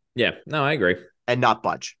 Done. Yeah, no, I agree. And not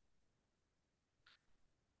budge.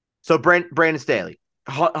 So Brandon Staley,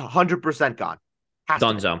 100% gone.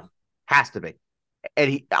 Dunzo. Has to be. And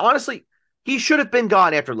he honestly, he should have been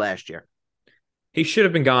gone after last year. He should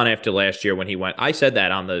have been gone after last year when he went. I said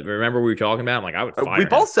that on the. Remember we were talking about? I'm like, I would fire We him.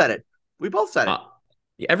 both said it. We both said it.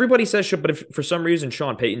 Everybody says should, but if for some reason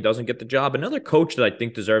Sean Payton doesn't get the job, another coach that I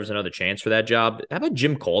think deserves another chance for that job. How about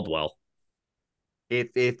Jim Caldwell?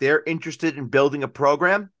 If they're interested in building a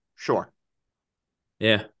program, sure.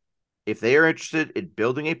 Yeah. If they are interested in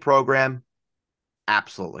building a program,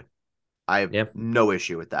 absolutely. I have no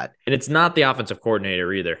issue with that. And it's not the offensive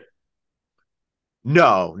coordinator either.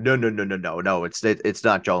 No. It's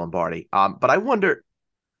not Joe Lombardi. But I wonder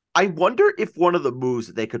if one of the moves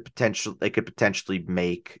that they could potentially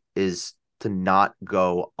make is to not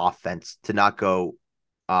go offensive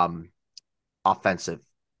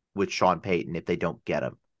with Sean Payton if they don't get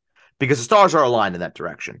him, because the stars are aligned in that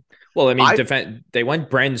direction. Well, I mean, they went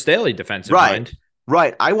Brandon Staley defensive mind.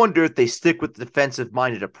 Right. I wonder if they stick with the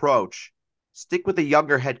defensive-minded approach, stick with a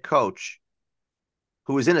younger head coach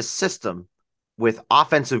who is in a system with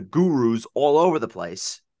offensive gurus all over the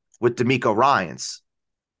place with DeMeco Ryans.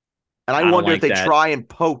 And I wonder if they try and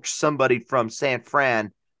poach somebody from San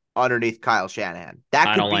Fran underneath Kyle Shanahan.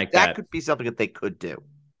 That could be something that they could do.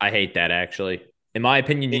 I hate that, actually. In my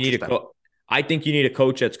opinion, I think you need a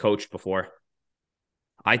coach that's coached before.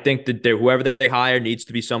 I think that whoever they hire needs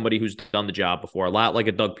to be somebody who's done the job before, a lot like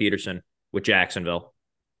a Doug Peterson with Jacksonville.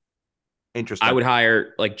 Interesting. I would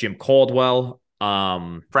hire like Jim Caldwell.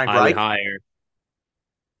 Frank Reich. I would hire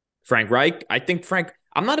Frank Reich.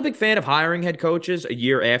 I'm not a big fan of hiring head coaches a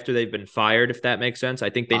year after they've been fired, if that makes sense. I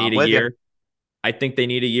think they need a year. I think they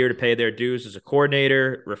need a year to pay their dues as a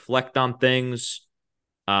coordinator, reflect on things,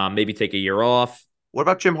 maybe take a year off. What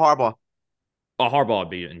about Jim Harbaugh? Oh, Harbaugh would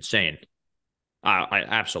be insane.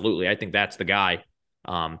 Absolutely. I think that's the guy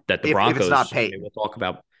that the Broncos. If it's not Payton. We'll talk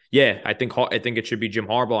about. Yeah, I think it should be Jim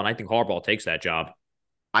Harbaugh, and I think Harbaugh takes that job.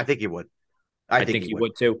 I think he would. I think he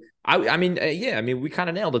would too. I mean, we kind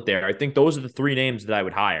of nailed it there. I think those are the three names that I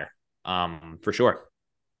would hire, for sure.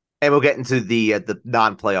 And we'll get into the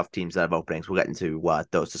non-playoff teams that have openings. We'll get into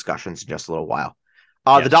those discussions in just a little while.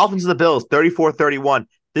 Yes. The Dolphins and the Bills, 34-31.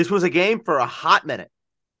 This was a game for a hot minute.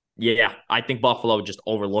 Yeah, I think Buffalo just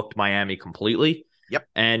overlooked Miami completely. Yep.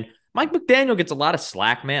 And Mike McDaniel gets a lot of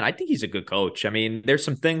slack, man. I think he's a good coach. I mean, there's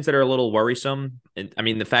some things that are a little worrisome. I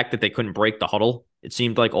mean, the fact that they couldn't break the huddle, it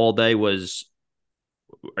seemed like all day was,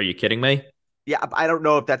 are you kidding me? Yeah, I don't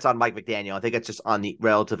know if that's on Mike McDaniel. I think it's just on the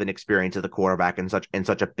relative inexperience of the quarterback in such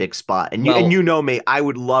a big spot. And you know me, I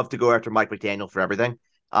would love to go after Mike McDaniel for everything,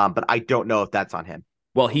 but I don't know if that's on him.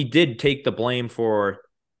 Well, he did take the blame for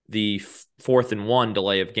the 4th and 1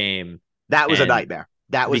 delay of game. That was a nightmare.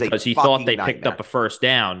 That was because he thought they picked up a first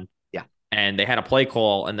down. Yeah, and they had a play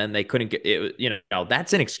call, and then they couldn't get it.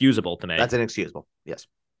 That's inexcusable to me. That's inexcusable. Yes,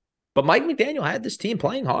 but Mike McDaniel had this team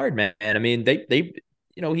playing hard, man. I mean, they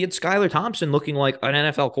he had Skylar Thompson looking like an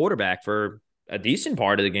NFL quarterback for a decent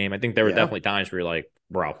part of the game. I think there were definitely times where you're like,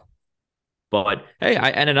 bro. But hey,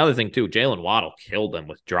 and another thing too, Jalen Waddle killed them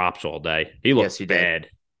with drops all day. He looked bad.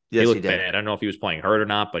 Yes, he looked bad. I don't know if he was playing hurt or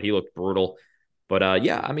not, but he looked brutal. But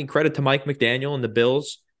I mean, credit to Mike McDaniel and the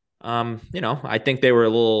Bills. I think they're a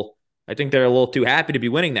little too happy to be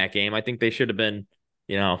winning that game. I think they should have been,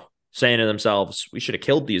 saying to themselves, we should have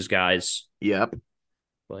killed these guys. Yep.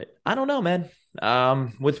 But I don't know, man.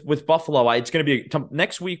 With Buffalo, it's going to be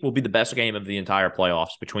next week will be the best game of the entire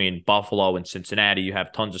playoffs between Buffalo and Cincinnati. You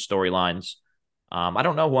have tons of storylines. I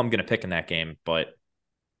don't know who I'm going to pick in that game, but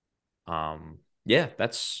yeah,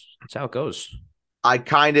 that's how it goes. I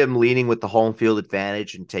kind of am leaning with the home field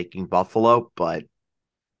advantage and taking Buffalo, but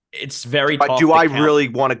It's very tough. do I really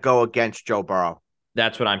want to go against Joe Burrow?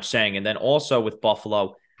 That's what I'm saying. And then also with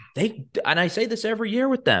Buffalo, and I say this every year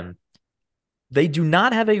with them, they do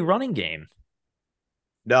not have a running game.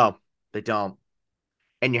 No, they don't.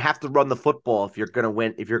 And you have to run the football if you're going to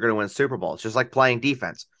win. If you're going to win a Super Bowl, it's just like playing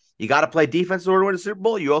defense. You got to play defense in order to win a Super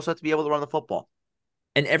Bowl. You also have to be able to run the football.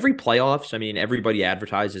 And every playoffs, I mean, everybody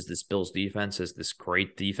advertises this Bills defense as this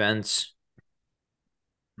great defense.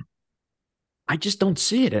 I just don't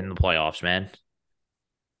see it in the playoffs, man.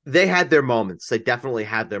 They had their moments. They definitely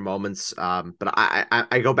had their moments. But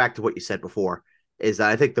I go back to what you said before, is that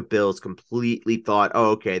I think the Bills completely thought,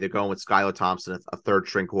 oh, okay, they're going with Skylar Thompson, a third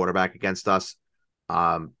string quarterback against us.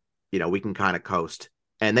 We can kind of coast.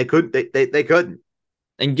 And they couldn't. They couldn't.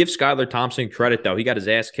 And give Skylar Thompson credit, though. He got his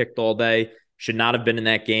ass kicked all day. Should not have been in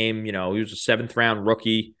that game. He was a 7th round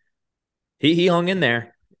rookie. He hung in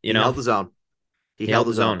there. He held his own. He held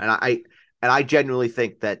his own. And I genuinely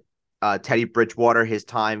think that Teddy Bridgewater, his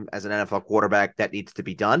time as an NFL quarterback, that needs to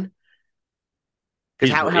be done.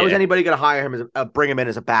 Because how is anybody going to hire him bring him in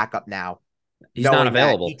as a backup now? He's not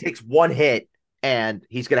available. He takes one hit and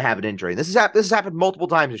he's going to have an injury. This has happened multiple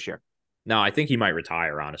times this year. No, I think he might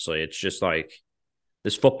retire. Honestly, it's just like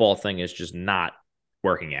this football thing is just not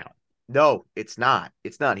working out. No, it's not.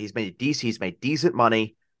 It's not. He's made decent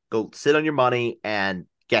money. Go sit on your money and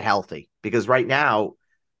get healthy. Because right now,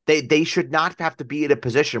 they should not have to be in a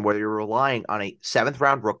position where you're relying on a 7th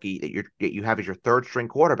round rookie that you have as your third string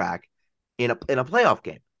quarterback in a playoff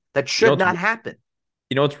game. That should not happen.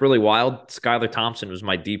 You know what's really wild? Skylar Thompson was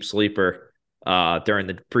my deep sleeper during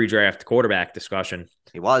the pre-draft quarterback discussion.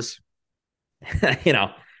 He was.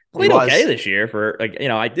 Played okay this year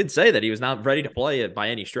I did say that he was not ready to play it by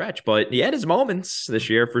any stretch, but he had his moments this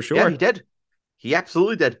year for sure. Yeah, he did. He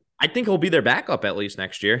absolutely did. I think he'll be their backup at least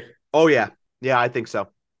next year. Oh, yeah. Yeah, I think so.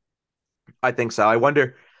 I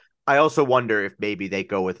also wonder if maybe they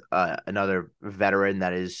go with another veteran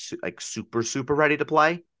that is like super, super ready to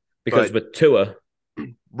play. Because with Tua.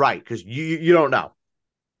 Right, because you don't know.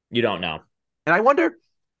 You don't know. And I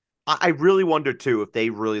really wonder, too, if they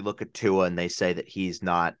really look at Tua and they say that he's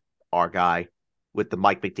not our guy with the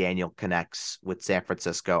Mike McDaniel connects with San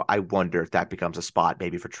Francisco. I wonder if that becomes a spot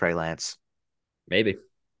maybe for Trey Lance. Maybe.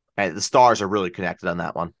 And the stars are really connected on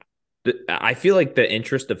that one. I feel like the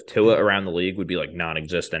interest of Tua around the league would be like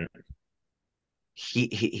non-existent.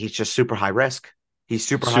 He's just super high risk. He's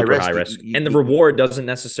super high risk. And the reward doesn't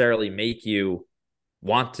necessarily make you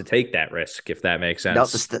want to take that risk, if that makes sense. No,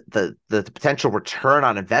 the potential return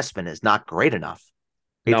on investment is not great enough.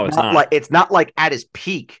 It's not. It's not like at his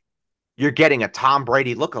peak, you're getting a Tom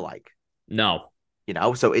Brady lookalike. No.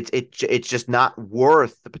 So it's just not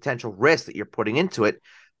worth the potential risk that you're putting into it,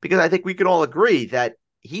 because I think we can all agree that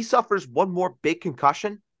he suffers one more big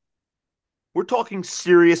concussion. We're talking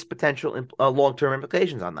serious potential long-term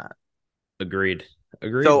implications on that. Agreed.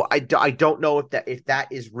 So I don't know if that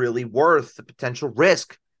is really worth the potential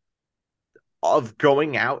risk of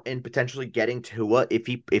going out and potentially getting Tua if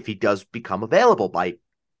he does become available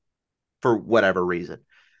for whatever reason.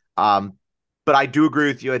 But I do agree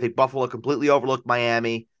with you. I think Buffalo completely overlooked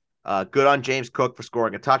Miami. Good on James Cook for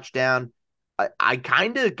scoring a touchdown. I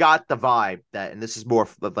kind of got the vibe that, and this is more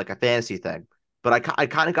of like a fantasy thing, but I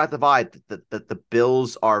kind of got the vibe that the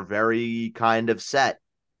Bills are very kind of set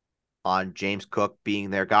on James Cook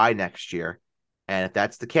being their guy next year. And if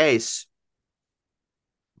that's the case,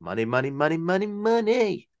 money. We'll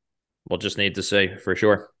just need to see for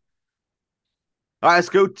sure. All right, let's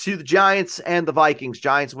go to the Giants and the Vikings.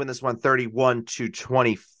 Giants win this one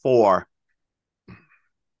 31-24.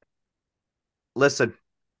 Listen,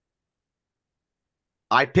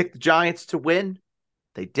 I picked the Giants to win.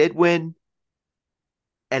 They did win.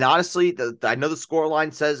 And honestly, I know the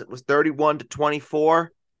scoreline says it was 31-24.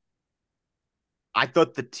 I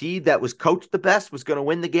thought the team that was coached the best was going to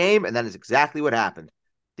win the game, and that is exactly what happened.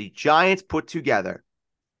 The Giants put together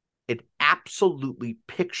an absolutely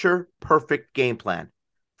picture-perfect game plan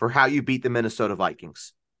for how you beat the Minnesota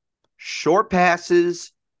Vikings. Short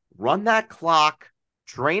passes, run that clock,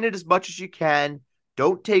 train it as much as you can.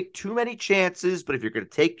 Don't take too many chances, but if you're going to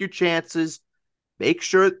take your chances, make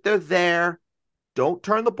sure that they're there. Don't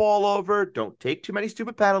turn the ball over. Don't take too many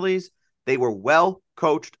stupid penalties. They were well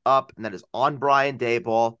coached up, and that is on Brian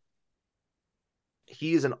Daboll.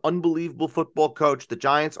 He is an unbelievable football coach. The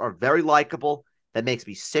Giants are very likable. That makes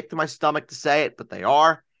me sick to my stomach to say it, but they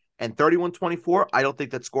are. And 31-24, I don't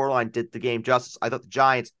think that scoreline did the game justice. I thought the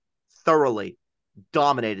Giants thoroughly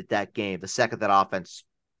dominated that game the second that offense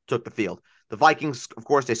took the field. The Vikings, of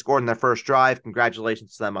course, they scored in their first drive.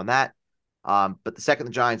 Congratulations to them on that. But the second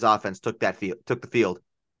the Giants offense took the field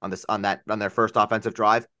on their first offensive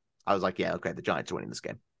drive, I was like, yeah, okay, the Giants are winning this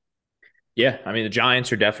game. Yeah, I mean, the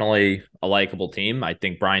Giants are definitely a likable team. I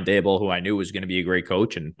think Brian Daboll, who I knew was going to be a great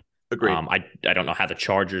coach, and Agreed. I don't know how the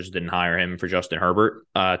Chargers didn't hire him for Justin Herbert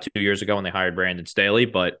 2 years ago when they hired Brandon Staley,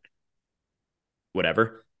 but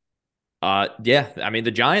whatever. Yeah, I mean,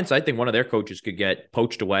 the Giants, I think one of their coaches could get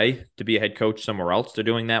poached away to be a head coach somewhere else. They're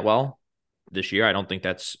doing that well this year. I don't think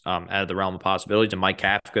that's out of the realm of possibilities. And Mike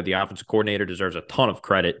Kafka, the offensive coordinator, deserves a ton of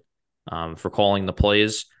credit for calling the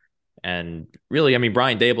plays. And really, I mean,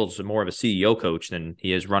 Brian Daboll is more of a CEO coach than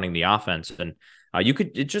he is running the offense. And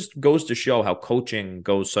it just goes to show how coaching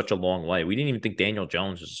goes such a long way. We didn't even think Daniel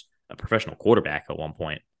Jones was a professional quarterback at one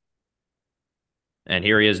point. And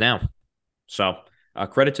here he is now. So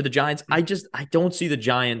credit to the Giants. I don't see the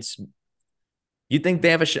Giants. You think they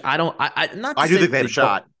have a shot? I do think they have a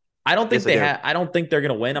shot. I don't think I don't think they're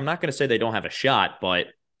going to win. I'm not going to say they don't have a shot, but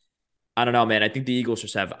I don't know, man. I think the Eagles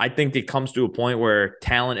just have. I think it comes to a point where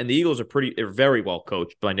talent and the Eagles they're very well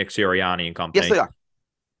coached by Nick Sirianni and company. Yes, they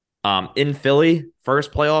are. In Philly,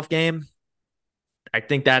 first playoff game, I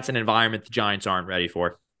think that's an environment the Giants aren't ready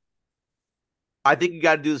for. I think you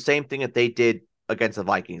got to do the same thing that they did against the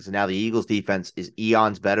Vikings, and now the Eagles defense is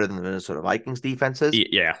eons better than the Minnesota Vikings defense is.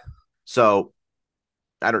 Yeah. So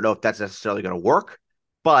I don't know if that's necessarily going to work.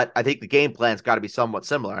 But I think the game plan's got to be somewhat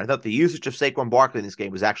similar. I thought the usage of Saquon Barkley in this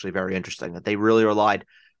game was actually very interesting, that they really relied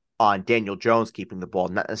on Daniel Jones keeping the ball,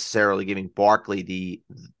 not necessarily giving Barkley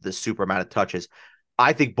the super amount of touches.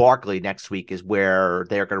 I think Barkley next week is where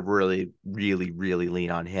they're going to really, really, really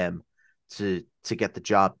lean on him to get the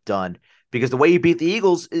job done. Because the way you beat the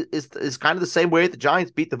Eagles is kind of the same way the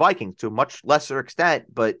Giants beat the Vikings to a much lesser extent,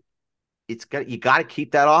 but you got to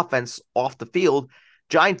keep that offense off the field.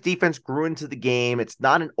 Giants defense grew into the game. It's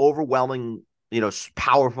not an overwhelming,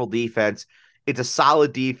 powerful defense. It's a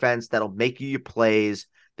solid defense that'll make you your plays.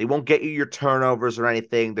 They won't get you your turnovers or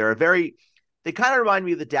anything. They kind of remind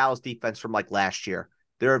me of the Dallas defense from like last year.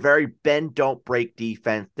 They're a very bend, don't break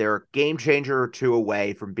defense. They're a game changer or two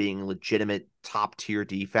away from being a legitimate top tier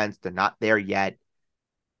defense. They're not there yet.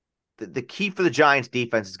 The key for the Giants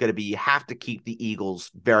defense is going to be you have to keep the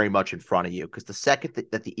Eagles very much in front of you, because the second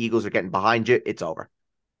that the Eagles are getting behind you, it's over.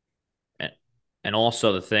 And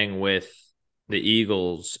also the thing with the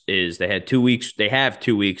Eagles is they have 2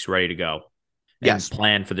 weeks ready to go and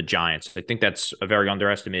plan for the Giants. I think that's a very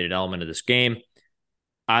underestimated element of this game.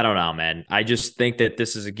 I don't know, man. I just think that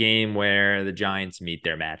this is a game where the Giants meet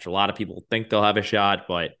their match. A lot of people think they'll have a shot,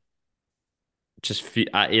 but just, you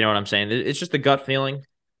know what I'm saying? It's just a gut feeling,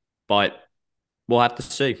 but we'll have to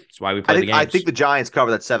see. That's why we play the games. I think the Giants cover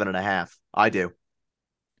that 7.5. I do.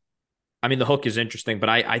 I mean, the hook is interesting, but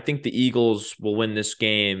I think the Eagles will win this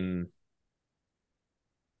game.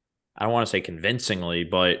 I don't want to say convincingly,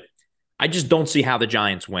 but I just don't see how the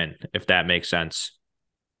Giants win, if that makes sense.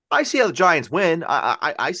 I see how the Giants win.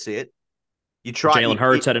 I see it. You try. Jalen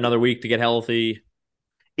Hurts had another week to get healthy.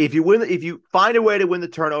 If you find a way to win the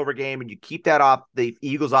turnover game and you keep the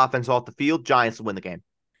Eagles offense off the field, Giants will win the game.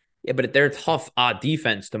 Yeah, but they're a tough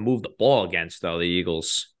defense to move the ball against, though, the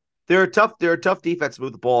Eagles. They're a tough defense to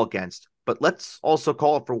move the ball against. But let's also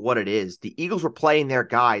call it for what it is. The Eagles were playing their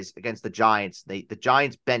guys against the Giants. The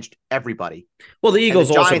Giants benched everybody. Well, the Eagles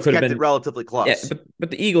the also could have been relatively close. Yeah,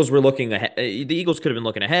 but the Eagles were looking ahead. The Eagles could have been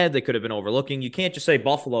looking ahead. They could have been overlooking. You can't just say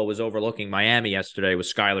Buffalo was overlooking Miami yesterday with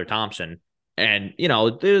Skylar Thompson. And,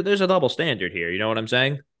 there's a double standard here. You know what I'm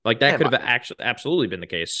saying? Like, that could have actually absolutely been the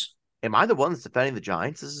case. Am I the one that's defending the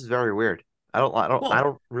Giants? This is very weird. I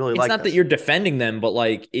don't really like. It's not that you're defending them, but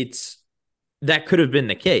like that could have been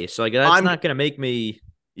the case. Like, that's not going to make me.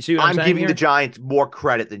 You see what I'm saying? I'm giving here? the Giants more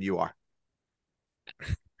credit than you are.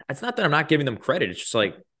 It's not that I'm not giving them credit. It's just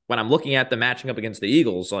like when I'm looking at them matching up against the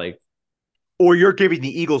Eagles, like. Or you're giving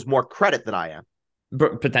the Eagles more credit than I am.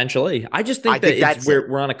 Potentially. I just think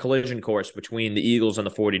we're on a collision course between the Eagles and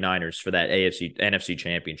the 49ers for that NFC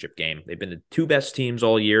championship game. They've been the two best teams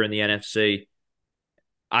all year in the NFC.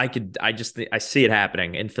 I see it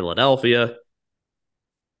happening in Philadelphia.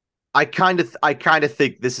 I kind of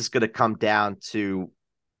think this is going to come down to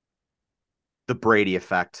the Brady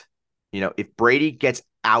effect. If Brady gets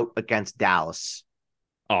out against Dallas.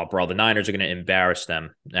 Oh, bro, the Niners are going to embarrass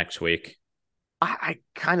them next week. I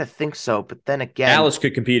kind of think so, but then again, Dallas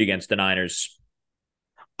could compete against the Niners.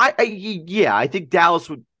 I think Dallas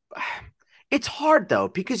would. It's hard though,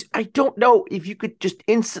 because I don't know if you could just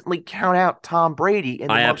instantly count out Tom Brady in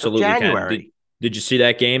the I month of absolutely can. Did January. did you see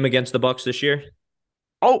that game against the Bucks this year?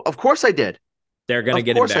 Oh, of course I did. They're gonna Of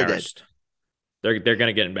get course I did. embarrassed. They're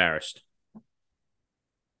gonna get embarrassed.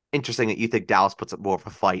 Interesting that you think Dallas puts up more of a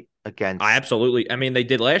fight I against absolutely. I mean, they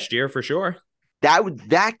did last year for sure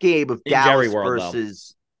that game of in Jerry Dallas World though.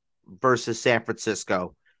 versus San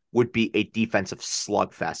Francisco would be a defensive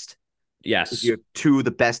slugfest. If Yes. you have two of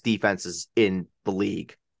the best defenses in the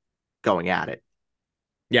league going at it.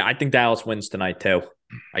 Yeah, I think Dallas wins tonight too.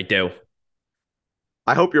 I do.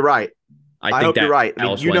 I hope you're right. I I think hope you're that right. I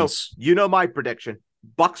mean, Dallas wins. you know my prediction.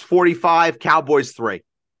 Bucks 45, Cowboys 3.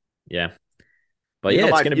 Yeah. But yeah,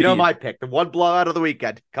 it's gonna You know be my pick. The one blowout of the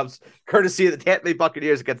weekend comes courtesy of the Tampa Bay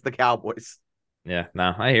Buccaneers against the Cowboys. yeah,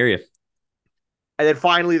 no, I hear you. And then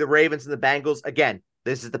finally the Ravens and the Bengals. Again,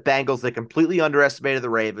 this is the Bengals. They completely underestimated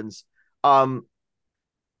the Ravens.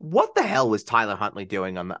 What the hell was Tyler Huntley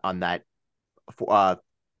doing on that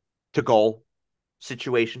to goal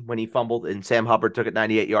situation when he fumbled and Sam Hubbard took it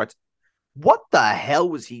 98 yards? What the hell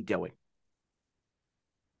was he doing?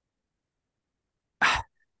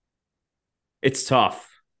 It's tough.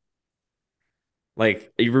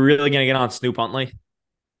 Like, are you really gonna get on Snoop Huntley?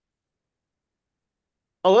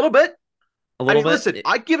 A little bit. A I little mean, bit? listen,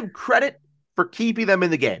 I give him credit for keeping them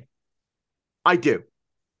in the game. I do.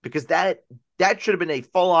 Because that should have been a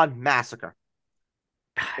full-on massacre.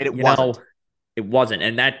 And it You wasn't. know, it wasn't.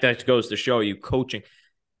 And that goes to show you coaching.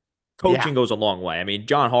 Coaching goes a long way. I mean,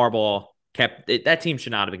 John Harbaugh kept it, that team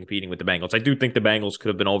should not have been competing with the Bengals. I do think the Bengals could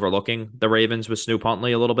have been overlooking the Ravens with Snoop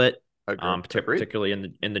Huntley a little bit, Agreed. particularly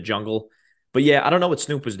in the jungle. But yeah, I don't know what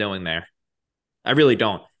Snoop was doing there. I really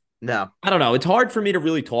don't. No. I don't know. It's hard for me to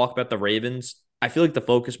really talk about the Ravens. I feel like the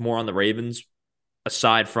focus more on the Ravens,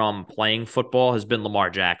 aside from playing football, has been Lamar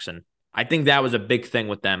Jackson. I think that was a big thing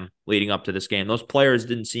with them leading up to this game. Those players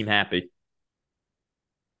didn't seem happy.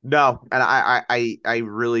 No, and I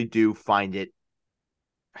really do find it.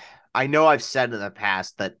 I know I've said in the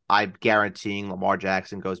past that I'm guaranteeing Lamar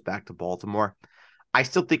Jackson goes back to Baltimore. I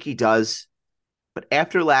still think he does. But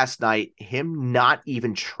after last night, him not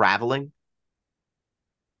even traveling,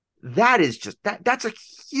 that is just that's a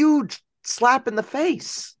huge slap in the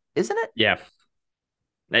face, isn't it? Yeah.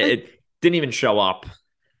 Like, It didn't even show up.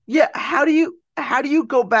 yeah, how do you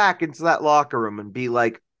go back into that locker room and be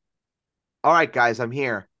like, all right, guys, I'm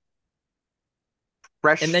here.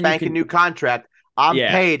 Fresh And then you spanking can, new contract. I'm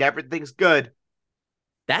yeah, paid. Everything's good.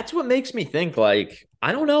 that's what makes me think, like,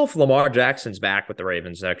 I don't know if Lamar Jackson's back with the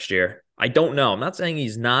Ravens next year. I don't know. I'm not saying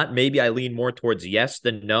he's not. Maybe I lean more towards yes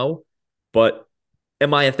than no, but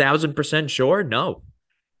am I 1,000% sure? No.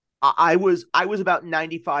 I was about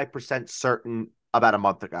 95% certain about a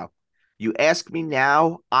month ago. You ask me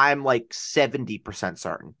now, I'm like 70%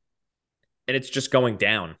 certain. And it's just going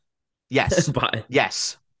down Yes. by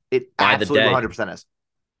Yes. It by the absolutely day. 100% is.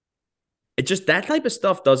 It just that type of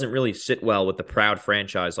stuff doesn't really sit well with the proud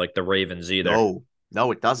franchise like the Ravens either.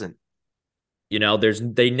 No, it doesn't. You know,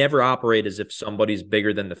 they never operate as if somebody's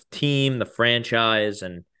bigger than the team, the franchise,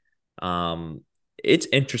 and it's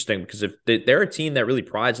interesting because if they're a team that really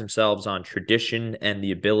prides themselves on tradition and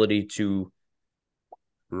the ability to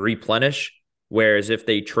replenish. Whereas if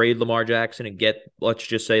they trade Lamar Jackson and get, let's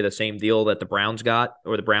just say, the same deal that the Browns got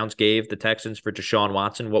or the Browns gave the Texans for Deshaun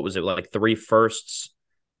Watson, what was it, like 3 firsts,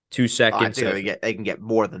 2 I seconds? think they can get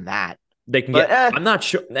more than that. They can But, get. I'm not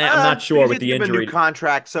sure. I'm not sure with the give him a injury new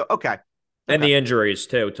contract. So okay. and Okay. the injuries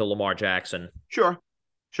too to Lamar Jackson. Sure.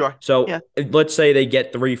 So Yeah. let's say they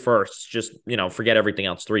get 3 firsts. Just forget everything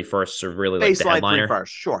else. 3 firsts are really like the Baseline headliner. 3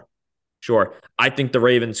 first. Sure. Sure. I think the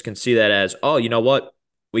Ravens can see that as, oh, you know what?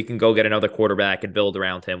 We can go get another quarterback and build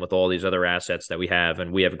around him with all these other assets that we have.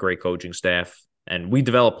 And we have a great coaching staff and we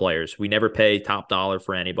develop players. We never pay top dollar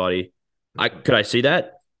for anybody. Could I see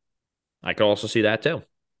that? I could also see that too.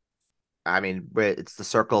 I mean, it's the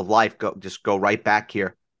circle of life. Just go right back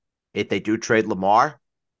here. If they do trade Lamar,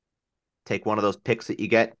 take one of those picks that you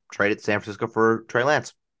get, trade it to San Francisco for Trey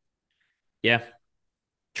Lance. Yeah.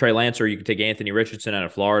 Trey Lance, or you could take Anthony Richardson out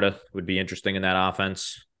of Florida. Would be interesting in that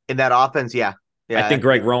offense. In that offense, yeah. I think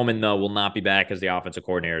Greg Roman, though, will not be back as the offensive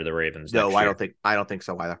coordinator of the Ravens. No, I don't think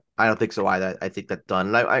so either. I think that's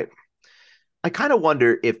done. And I kind of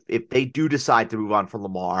wonder if they do decide to move on from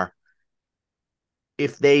Lamar,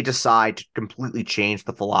 if they decide to completely change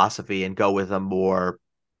the philosophy and go with a more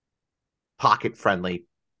pocket-friendly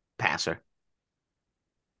passer.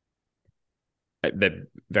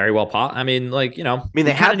 Very well. I mean,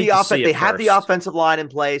 they have the offensive line in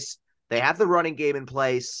place. They have the running game in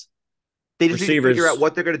place. They just need to figure out Receivers,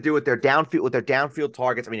 what they're going to do with their downfield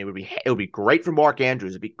targets. I mean, it would be great for Mark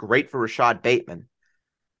Andrews. It'd be great for Rashad Bateman.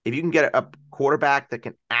 If you can get a quarterback that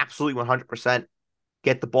can absolutely 100%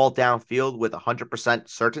 get the ball downfield with 100%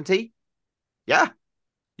 certainty, yeah,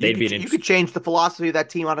 they'd be you could change the philosophy of that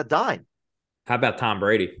team on a dime. How about Tom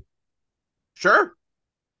Brady? Sure,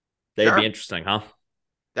 They'd be interesting, huh?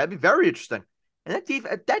 That'd be very interesting. And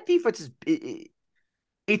that defense is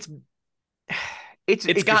it's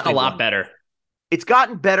It's gotten a lot better. It's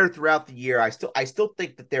gotten better throughout the year. I still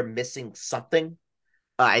think that they're missing something.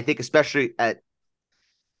 I think especially at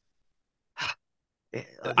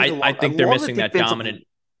I think they're missing that dominant.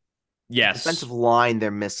 Yes, defensive line.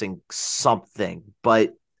 They're missing something,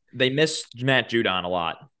 but they miss Matt Judon a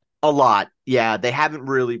lot. A lot, yeah. They haven't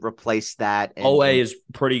really replaced that. OA is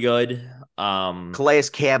pretty good. Calais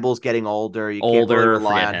Campbell's getting older. You can't really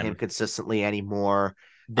rely on him consistently anymore.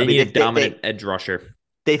 They need a dominant edge rusher.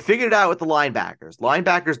 They figured it out with the linebackers.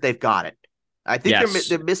 Linebackers, they've got it. I think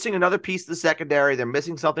they're missing another piece of the secondary. They're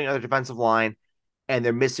missing something on the defensive line, and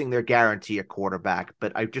they're missing their guarantee at quarterback.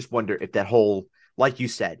 But I just wonder if that whole, like you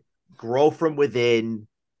said, grow from within,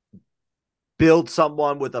 build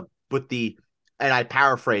someone with the, and I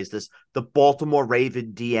paraphrase this, the Baltimore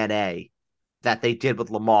Raven DNA that they did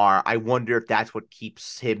with Lamar. I wonder if that's what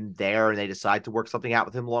keeps him there, and they decide to work something out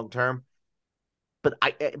with him long term.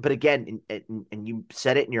 But again, and you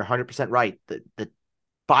said it, and you're 100% right. The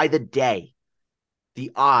by the day,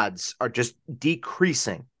 the odds are just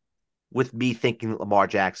decreasing with me thinking that Lamar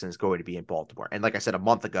Jackson is going to be in Baltimore. And like I said a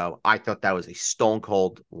month ago, I thought that was a stone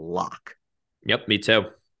cold lock. Yep, me too.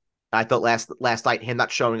 I thought last night him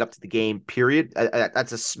not showing up to the game, period,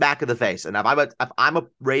 that's a smack in the face. And if I'm a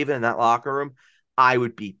Raven in that locker room, I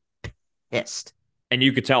would be pissed. And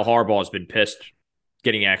you could tell Harbaugh's been pissed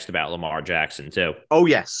getting asked about Lamar Jackson too. Oh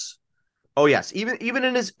yes. Even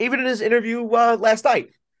in his interview last night,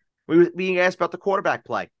 we were being asked about the quarterback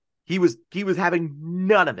play. He was having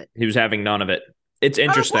none of it. It's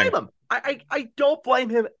interesting. I don't blame him. I don't blame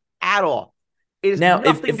him at all. It is now,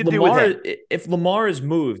 nothing to do with him. If Lamar is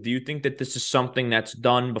moved, do you think that this is something that's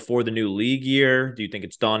done before the new league year? Do you think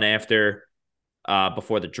it's done after,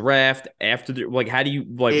 before the draft? After how do you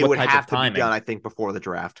what it would type have of timing? To be done, I think, before the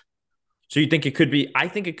draft. So you think it could be? I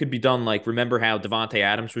think it could be done. Remember how Devontae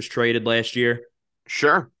Adams was traded last year?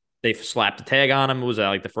 Sure. They slapped a tag on him. Was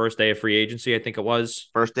that the first day of free agency? I think it was.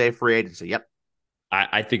 First day of free agency. Yep.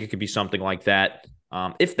 I think it could be something like that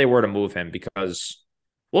if they were to move him, because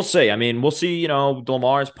we'll see. I mean, we'll see.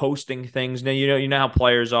 Lamar's posting things now. You know how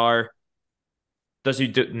players are. Does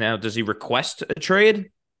he request a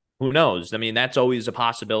trade? Who knows? I mean, that's always a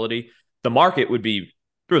possibility. The market would be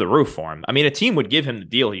through the roof for him. I mean, a team would give him the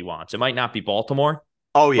deal he wants. It might not be Baltimore.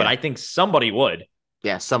 Oh yeah, but I think somebody would.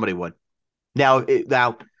 Yeah, somebody would. Now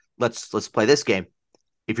let's play this game.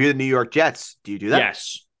 If you're the New York Jets, do you do that?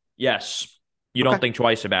 Yes. You don't think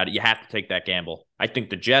twice about it. You have to take that gamble. I think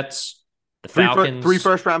the Jets, the Falcons, 3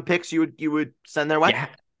 first-round picks you would send their way. Yeah,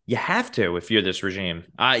 you have to if you're this regime.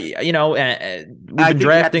 We've been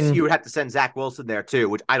drafting. You would have to send Zach Wilson there too,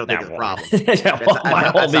 which I don't think is a problem. That's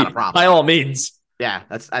not a problem. By all means. Yeah,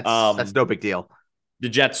 that's no big deal. The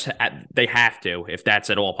Jets, they have to if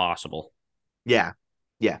that's at all possible. Yeah.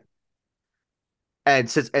 And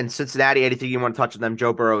Cincinnati, anything you want to touch on them?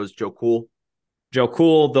 Joe Burrow is Joe Cool.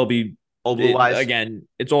 They'll be old blue eyes. Again,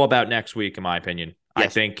 it's all about next week, in my opinion. Yes. I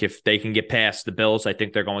think if they can get past the Bills, I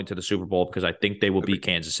think they're going to the Super Bowl because I think they will beat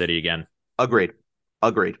Kansas City again. Agreed.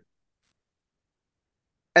 And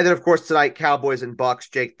then, of course, tonight, Cowboys and Bucks.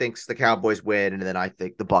 Jake thinks the Cowboys win, and then I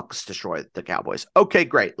think the Bucks destroy the Cowboys. Okay,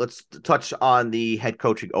 great. Let's touch on the head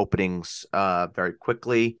coaching openings very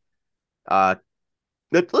quickly.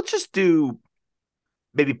 Let's just do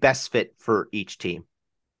maybe best fit for each team.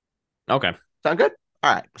 Okay. Sound good?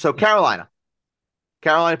 All right. So Carolina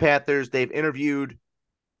Panthers, they've interviewed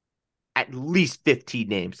at least 15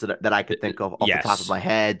 names that I could think of off the top of my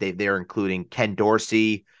head. They're including Ken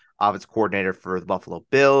Dorsey, offensive coordinator for the Buffalo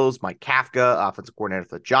Bills, Mike Kafka, offensive coordinator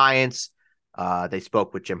for the Giants. They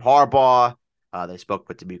spoke with Jim Harbaugh. They spoke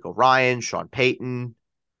with DeMeco Ryan, Sean Payton,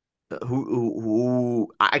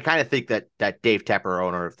 who I kind of think that Dave Tepper,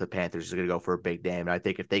 owner of the Panthers, is going to go for a big name. And I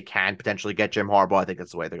think if they can potentially get Jim Harbaugh, I think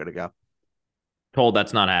that's the way they're going to go. Told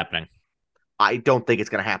that's not happening. I don't think it's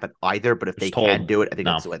going to happen either, but if they can do it, I think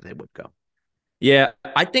that's the way they would go. Yeah,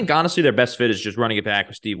 I think honestly their best fit is just running it back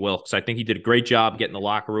with Steve Wilkes. I think he did a great job getting the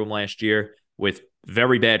locker room last year with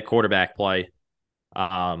very bad quarterback play.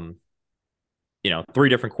 3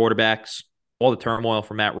 different quarterbacks, all the turmoil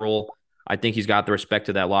from Matt Rule. I think he's got the respect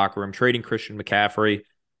of that locker room. Trading Christian McCaffrey,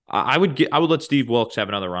 I would let Steve Wilkes have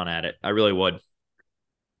another run at it. I really would.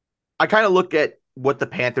 I kind of look at what the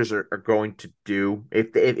Panthers are going to do.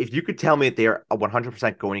 If you could tell me that they are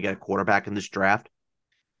 100% going to get a quarterback in this draft,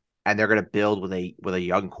 and they're going to build with a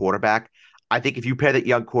young quarterback, I think if you pair that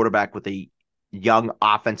young quarterback with a young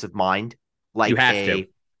offensive mind, You like have to.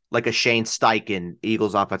 a Shane Steichen,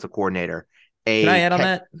 Eagles offensive coordinator, Can I a add on Ken,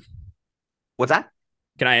 that? what's that?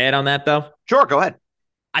 Can I add on that though? Sure, go ahead.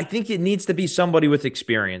 I think it needs to be somebody with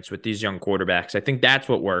experience with these young quarterbacks. I think that's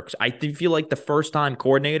what works. Feel like the first time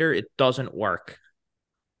coordinator, it doesn't work.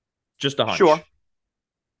 Just a Sure, hunch.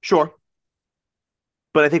 sure.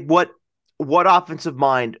 But I think what offensive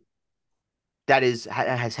mind that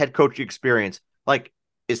has head coaching experience, like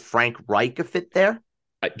is Frank Reich a fit there?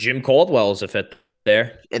 Jim Caldwell is a fit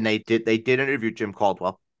there. And they did interview Jim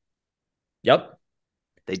Caldwell. Yep.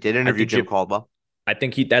 They did I interview think Jim Jim, Caldwell. I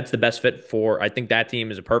think that's the best fit for. I think that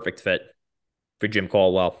team is a perfect fit for Jim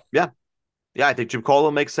Caldwell. Yeah. Yeah, I think Jim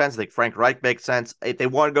Caldwell makes sense. I think Frank Reich makes sense. If they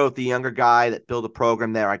want to go with the younger guy that build a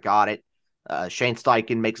program there, I got it. Shane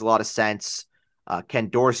Steichen makes a lot of sense. Ken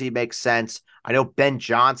Dorsey makes sense. I know Ben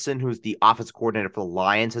Johnson, who's the offensive coordinator for the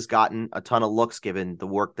Lions, has gotten a ton of looks given the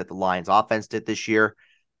work that the Lions offense did this year.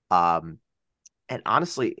 And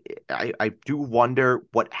honestly, I do wonder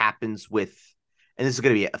what happens with, and this is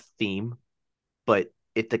going to be a theme, but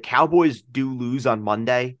if the Cowboys do lose on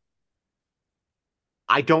Monday,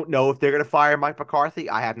 I don't know if they're going to fire Mike McCarthy.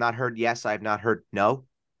 I have not heard yes. I have not heard no.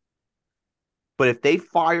 But if they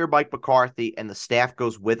fire Mike McCarthy and the staff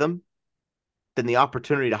goes with him, then the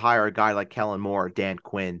opportunity to hire a guy like Kellen Moore or Dan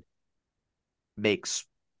Quinn makes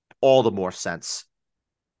all the more sense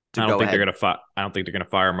to I don't go think ahead. I don't think they're gonna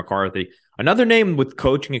fire McCarthy. Another name with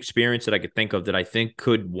coaching experience that I could think of that I think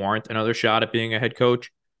could warrant another shot at being a head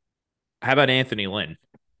coach. How about Anthony Lynn?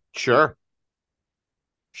 Sure.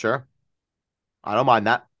 Sure. I don't mind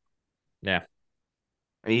that. Yeah.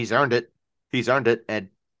 I mean, he's earned it. He's earned it. And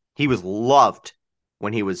he was loved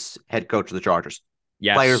when he was head coach of the Chargers.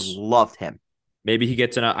 Players Yes. loved him. Maybe he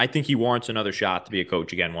gets I think he warrants another shot to be a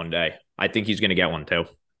coach again one day. I think he's gonna get one too.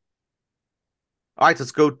 All right,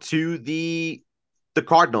 let's go to the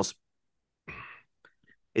Cardinals.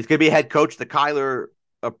 It's going to be a head coach that Kyler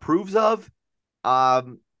approves of.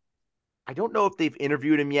 I don't know if they've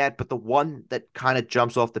interviewed him yet, but the one that kind of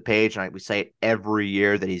jumps off the page, and we say it every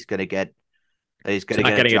year that he's going to get He's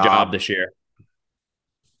not getting a job this year.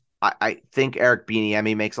 I think Eric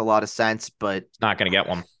Bieniemy makes a lot of sense, but He's not going to get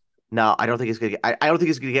one. No, I don't think he's going to get. I don't think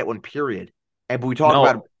he's going to get one. Period. And we talk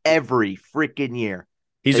about him every freaking year.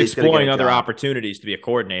 He's exploring other opportunities to be a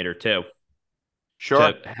coordinator too.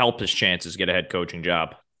 Sure. To help his chances get a head coaching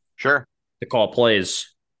job. Sure. To call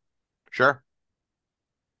plays. Sure.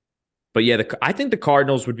 But yeah, I think the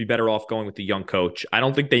Cardinals would be better off going with the young coach. I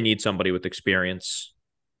don't think they need somebody with experience.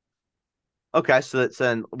 Okay, so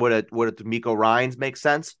then would a DeMeco Ryans make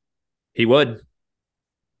sense? He would.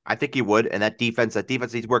 I think he would, and that defense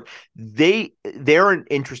needs work. They're an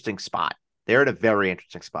interesting spot. They're in a very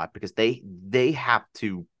interesting spot because they have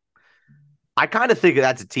to. I kind of think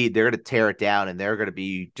that's a team. They're going to tear it down, and they're going to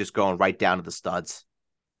be just going right down to the studs.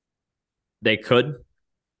 They could,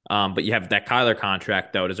 but you have that Kyler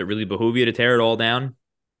contract though. Does it really behoove you to tear it all down?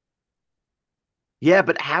 Yeah,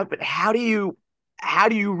 but how do you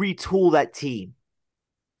retool that team?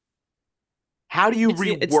 How do you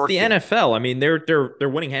rework it's the NFL. I mean, they're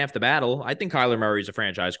winning half the battle. I think Kyler Murray's a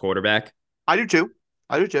franchise quarterback. I do too.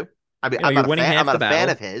 I mean, I'm not a fan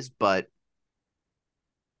of his, but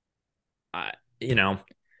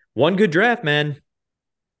one good draft, man.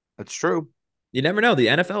 That's true. You never know. The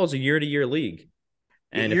NFL is a year-to-year league,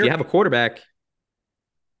 and if you have a quarterback,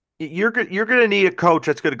 you're going to need a coach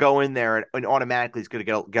that's going to go in there and automatically is going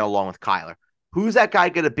to get along with Kyler. Who's that guy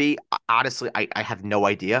going to be? Honestly, I have no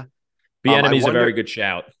idea. Bieniemy's a very good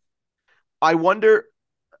shout. I wonder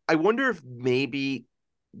if maybe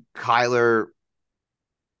Kyler,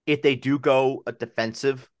 if they do go a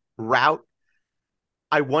defensive route,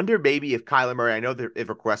 I wonder maybe if Kyler Murray, I know they've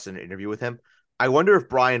requested an interview with him. I wonder if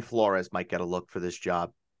Brian Flores might get a look for this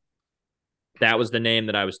job. That was the name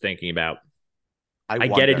that I was thinking about. I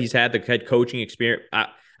get it. He's had the head coaching experience. I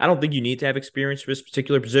don't think you need to have experience for this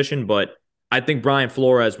particular position, but I think Brian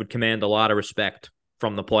Flores would command a lot of respect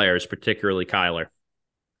from the players, particularly Kyler.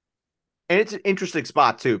 And it's an interesting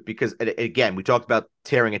spot too, because again, we talked about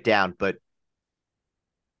tearing it down, but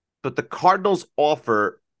the Cardinals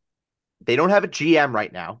offer, they don't have a GM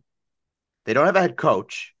right now. They don't have a head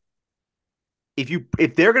coach.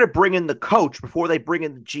 If they're going to bring in the coach before they bring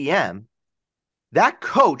in the GM, that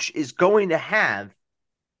coach is going to have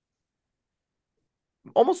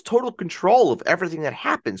almost total control of everything that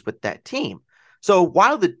happens with that team. So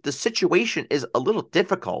while the situation is a little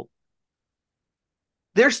difficult,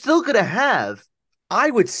 they're still going to have, I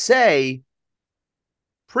would say,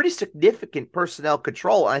 pretty significant personnel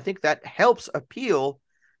control. And I think that helps appeal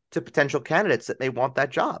to potential candidates that may want that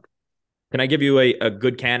job. Can I give you a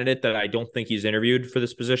good candidate that I don't think he's interviewed for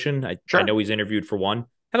this position? I Sure. know he's interviewed for one.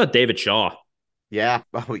 How about David Shaw? Yeah.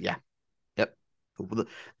 Oh, yeah. Yep.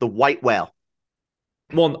 The white whale.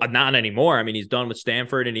 Well, not anymore. I mean, he's done with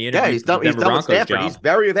Stanford and he Yeah, interviewed he's for the done. He's Denver done with Broncos Stanford. He's job.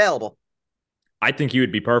 very available. I think he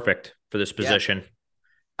would be perfect for this Yeah, position.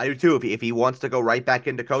 I do too. If he wants to go right back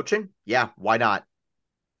into coaching, yeah, why not?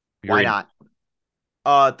 Why Agreed.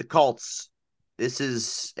 not? The Colts. This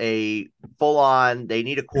is a full on. They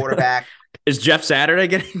need a quarterback. Is Jeff Saturday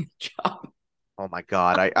getting a job? Oh my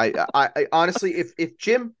god. I honestly, if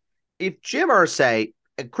Jim Irsay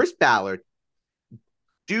and Chris Ballard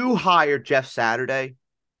do hire Jeff Saturday,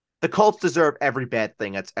 the Colts deserve every bad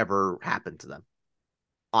thing that's ever happened to them.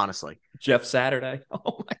 Honestly. Jeff Saturday.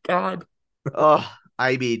 Oh my God. Oh,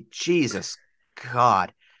 I mean, Jesus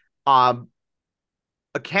God. Um,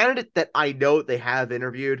 a candidate that I know they have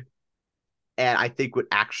interviewed and I think would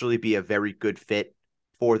actually be a very good fit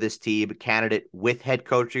for this team, a candidate with head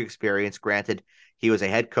coaching experience. Granted, he was a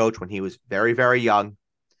head coach when he was very, very young,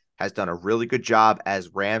 has done a really good job as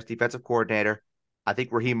Rams defensive coordinator. I think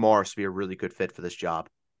Raheem Morris would be a really good fit for this job.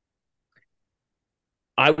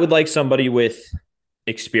 I would like somebody with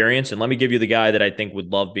experience, and let me give you the guy that I think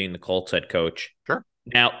would love being the Colts head coach. Sure.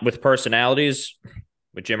 Now, with personalities,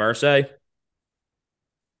 with Jim Irsay,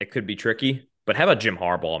 it could be tricky. But how about Jim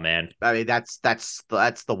Harbaugh, man? I mean, that's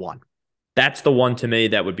the one. That's the one to me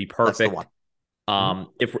that would be That's the perfect. one.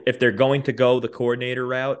 If they're going to go the coordinator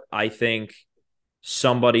route, I think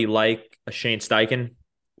somebody like a Shane Steichen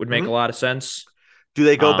would make a lot of sense. Do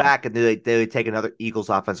they go back and do they take another Eagles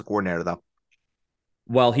offensive coordinator though?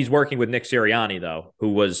 Well, he's working with Nick Sirianni though,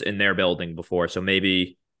 who was in their building before, so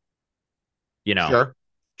maybe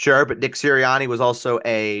Sure, but Nick Sirianni was also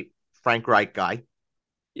a Frank Reich guy.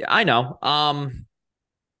 Yeah, I know. So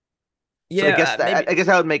Maybe I guess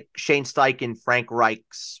that would make Shane Steichen Frank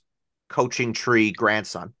Reich's coaching tree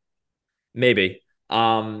grandson. maybe.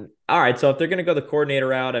 All right, so if they're gonna go the coordinator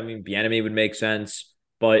route, I mean, Bieniemy would make sense.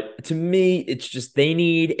 But to me, it's just they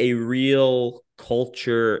need a real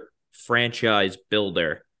culture franchise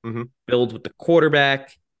builder. Mm-hmm. Build with the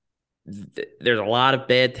quarterback. There's a lot of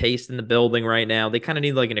bad taste in the building right now. They kind of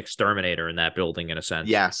need like an exterminator in that building, in a sense.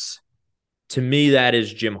 Yes. To me, that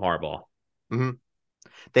is Jim Harbaugh. Mm-hmm.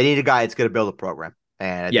 They need a guy that's going to build a program.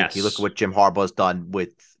 And I think you look at what Jim Harbaugh's done with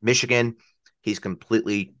Michigan. He's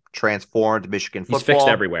completely transformed Michigan football. He's fixed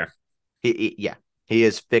everywhere. He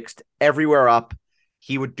is fixed everywhere up.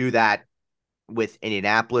 He would do that with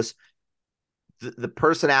Indianapolis. The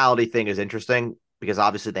personality thing is interesting because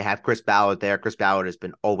obviously they have Chris Ballard there. Chris Ballard has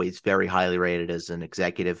been always very highly rated as an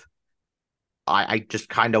executive. I just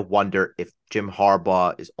kind of wonder if Jim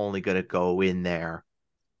Harbaugh is only going to go in there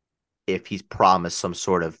if he's promised some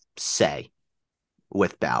sort of say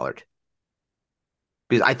with Ballard.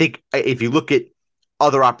 Because I think if you look at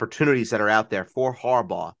other opportunities that are out there for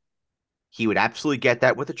Harbaugh, he would absolutely get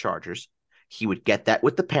that with the Chargers. He would get that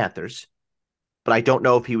with the Panthers. But I don't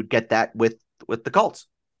know if he would get that with the Colts.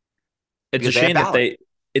 It's a shame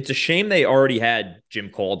it's a shame they already had Jim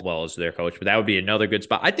Caldwell as their coach, but that would be another good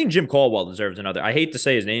spot. I think Jim Caldwell deserves another. I hate to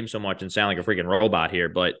say his name so much and sound like a freaking robot here,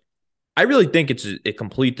 but I really think it's a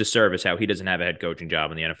complete disservice how he doesn't have a head coaching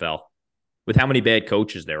job in the NFL with how many bad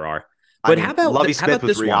coaches there are. But how about Lovie Smith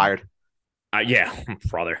was rehired? Yeah,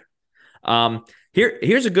 brother.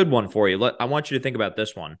 Here's a good one for you. I want you to think about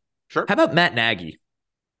this one. Sure. How about Matt Nagy?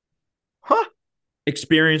 Huh?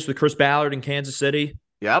 Experience with Chris Ballard in Kansas City.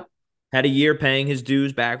 Yep. Had a year paying his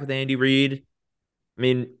dues back with Andy Reid. I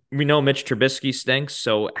mean, we know Mitch Trubisky stinks,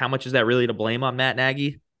 so how much is that really to blame on Matt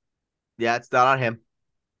Nagy? Yeah, it's not on him.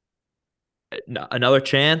 Another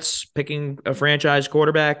chance picking a franchise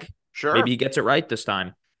quarterback. Sure. Maybe he gets it right this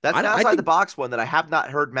time. That's an outside the box one that I have not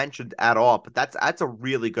heard mentioned at all, but that's a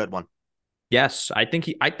really good one. Yes, I think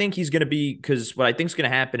he's going to be, because what I think is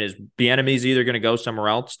going to happen is Bieniemy's either going to go somewhere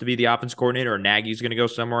else to be the offensive coordinator, or Nagy's going to go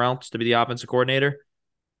somewhere else to be the offensive coordinator.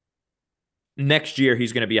 Next year,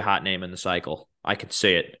 he's going to be a hot name in the cycle. I could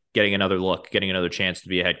see it. Getting another look, getting another chance to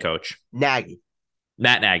be a head coach. Matt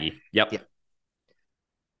Nagy. Yep.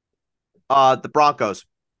 The Broncos.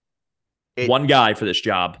 One guy for this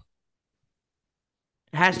job.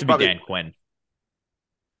 It has to be Dan Quinn.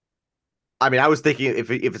 I mean, I was thinking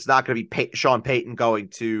if it's not going to be Sean Payton going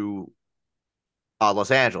to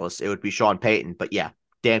Los Angeles, it would be Sean Payton. But yeah,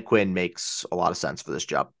 Dan Quinn makes a lot of sense for this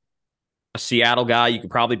job. A Seattle guy. You could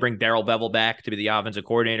probably bring Darrell Bevell back to be the offensive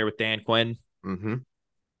coordinator with Dan Quinn. Mm-hmm.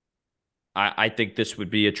 I think this would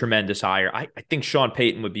be a tremendous hire. I think Sean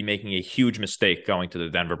Payton would be making a huge mistake going to the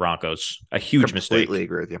Denver Broncos. A huge Completely mistake.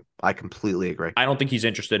 agree with you. I completely agree. I don't think he's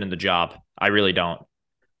interested in the job. I really don't.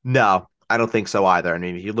 No, I don't think so either. I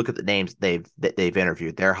mean, if you look at the names they've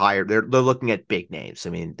interviewed, they're hired. They're looking at big names. I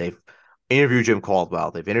mean, they've interviewed Jim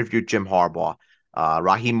Caldwell. They've interviewed Jim Harbaugh.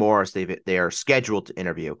 Raheem Morris. They are scheduled to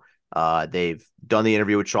interview. They've done the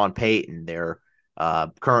interview with Sean Payton. They're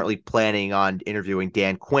currently planning on interviewing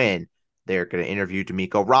Dan Quinn. They're going to interview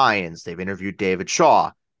D'Amico Ryans. They've interviewed David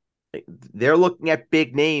Shaw. They're looking at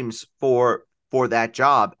big names for that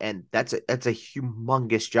job, and that's a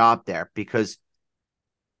humongous job there because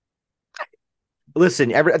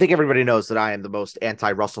listen, I think everybody knows that I am the most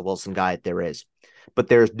anti Russell Wilson guy that there is, but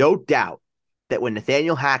there's no doubt that when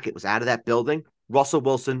Nathaniel Hackett was out of that building, Russell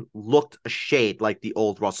Wilson looked a shade like the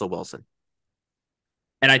old Russell Wilson.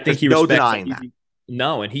 And I think There's he no respects denying that.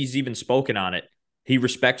 No, and he's even spoken on it. He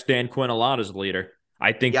respects Dan Quinn a lot as a leader.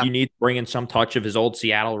 I think Yeah, you need to bring in some touch of his old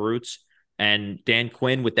Seattle roots, and Dan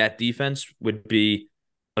Quinn with that defense would be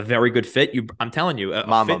a very good fit. I'm telling you, a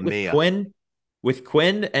Mamma fit mia. with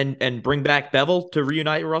Quinn and bring back Bevel to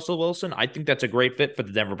reunite Russell Wilson. I think that's a great fit for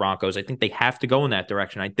the Denver Broncos. I think they have to go in that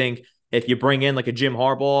direction. I think if you bring in like a Jim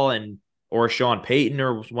Harbaugh or a Sean Payton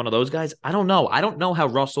or one of those guys, I don't know. I don't know how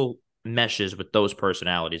Russell meshes with those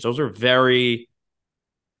personalities. Those are very,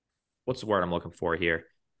 what's the word I'm looking for here?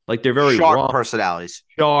 Like they're very Sharp rough, personalities.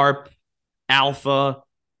 sharp, alpha.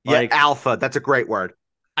 Yeah, Like alpha. That's a great word.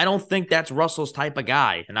 I don't think that's Russell's type of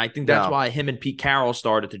guy. And I think that's No, why him and Pete Carroll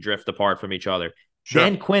started to drift apart from each other. sure.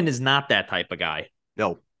 Dan Quinn is not that type of guy.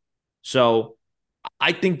 No, So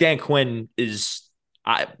I think Dan Quinn is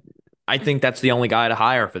I think that's the only guy to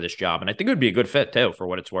hire for this job. And I think it would be a good fit too, for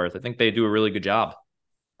what it's worth. I think they do a really good job.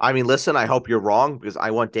 I mean, listen, I hope you're wrong because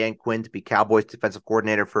I want Dan Quinn to be Cowboys defensive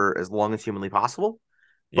coordinator for as long as humanly possible.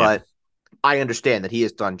 Yeah. But I understand that he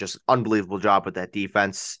has done just an unbelievable job with that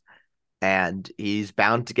defense, and he's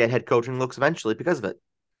bound to get head coaching looks eventually because of it.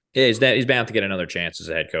 Yeah, he's bound to get another chance as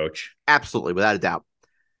a head coach. Absolutely, without a doubt.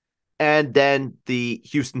 And then the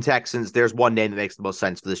Houston Texans, there's one name that makes the most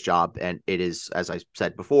sense for this job, and it is, as I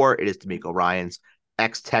said before, it is D'Amico Ryans,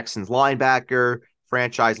 ex-Texans linebacker,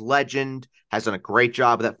 franchise legend, has done a great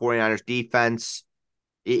job of that 49ers defense.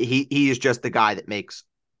 He is just the guy that makes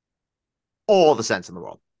all the sense in the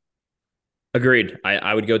world. Agreed.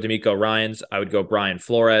 I would go D'Amico Ryans. I would go Brian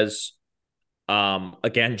Flores.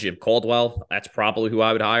 Again, Jim Caldwell. That's probably who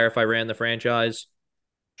I would hire if I ran the franchise.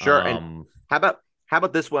 Sure. And how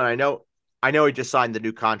about this one? I know he just signed the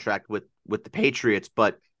new contract with the Patriots,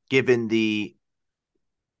 but given the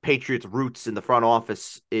Patriots' roots in the front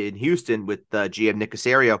office in Houston with GM Nick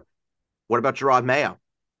Caserio, what about Gerard Mayo?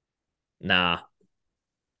 Nah,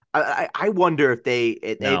 I wonder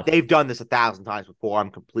if no. they've done this 1,000 times before.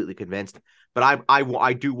 I'm completely convinced, but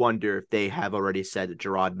I do wonder if they have already said to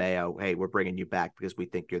Gerard Mayo, "Hey, we're bringing you back because we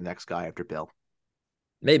think you're the next guy after Bill."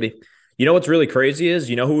 Maybe. You know what's really crazy is,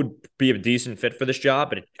 you know who would be a decent fit for this job,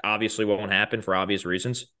 but it obviously won't happen for obvious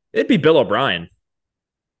reasons? It'd be Bill O'Brien,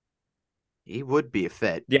 He would be a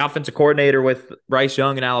fit. the offensive coordinator with Bryce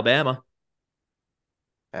Young in Alabama.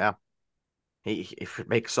 Yeah, it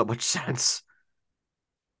makes so much sense.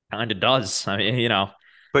 Kind of does. I mean, you know.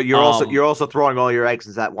 But you're also throwing all your eggs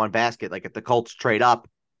in that one basket. Like if the Colts trade up,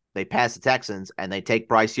 they pass the Texans and they take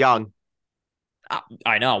Bryce Young.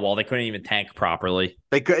 I know. Well, they couldn't even tank properly.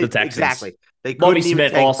 They could The Texans. exactly. They Lovey couldn't even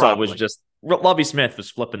Smith tank also properly. was just Lovey Smith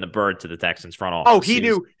was flipping the bird to the Texans front office. Oh, he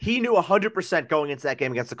knew 100% going into that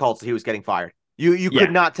game against the Colts that he was getting fired. You Yeah.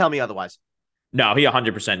 could not tell me otherwise. No, he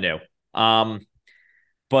 100% knew.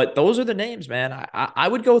 But those are the names, man. I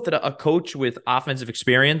would go with a coach with offensive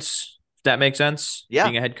experience, if that makes sense. Yeah.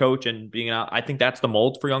 Being a head coach and I think that's the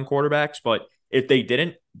mold for young quarterbacks. But if they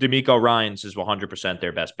didn't, D'Amico Ryans is 100%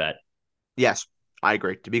 their best bet. Yes, I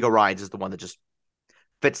agree. D'Amico Ryans is the one that just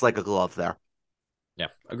fits like a glove there. Yeah,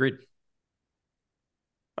 agreed.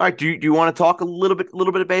 All right, do you want to talk a little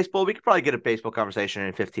bit of baseball? We could probably get a baseball conversation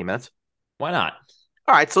in 15 minutes. Why not?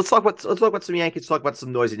 All right, so let's talk about some Yankees. Talk about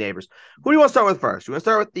some noisy neighbors. Who do you want to start with first? You want to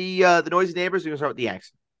start with the noisy neighbors? Or you want to start with the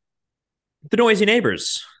Yanks? The noisy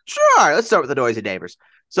neighbors. Sure, let's start with the noisy neighbors.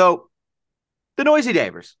 So, the noisy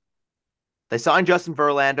neighbors. They signed Justin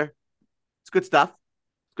Verlander. It's good stuff.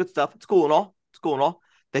 It's good stuff. It's cool and all. It's cool and all.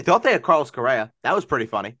 They thought they had Carlos Correa. That was pretty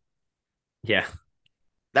funny. Yeah.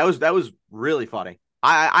 That was really funny.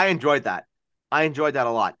 I enjoyed that. I enjoyed that a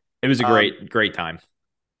lot. It was a great time.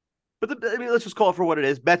 But let's just call it for what it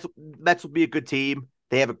is. Mets will be a good team.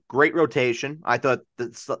 They have a great rotation. I thought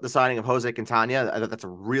the signing of Jose Quintana, I thought that's a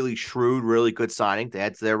really shrewd, really good signing to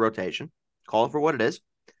add to their rotation. Call it for what it is.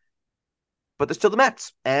 but they're still the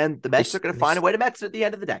Mets, and the Mets They, are going to find a way to Mets at the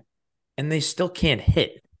end of the day. and they still can't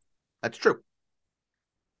hit. That's true.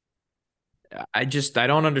 I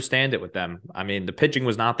don't understand it with them. I mean, the pitching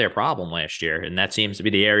was not their problem last year, and that seems to be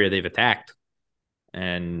the area they've attacked.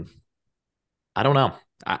 And I don't know.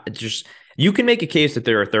 You can make a case that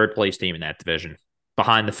they're a third place team in that division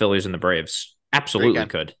behind the Phillies and the Braves. Absolutely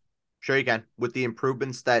could. Sure you can. With the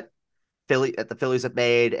improvements that the Phillies have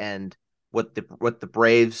made and what the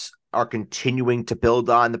Braves are continuing to build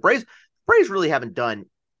on. The Braves really haven't done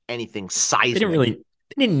anything seismic.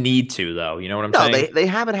 They didn't need to, though. You know what I'm No, saying? they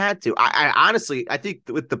haven't had to. I honestly, I think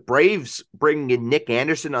with the Braves bringing in Nick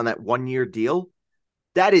Anderson on that 1-year deal,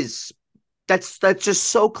 that's just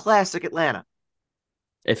so classic Atlanta.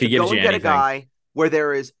 If he gives you anything. Get a guy where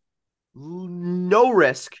there is no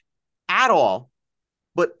risk at all,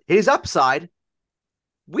 but his upside,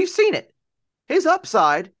 we've seen it. His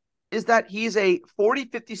upside is that he's a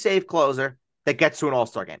 40-50 save closer that gets to an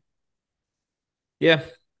All-Star game. Yeah.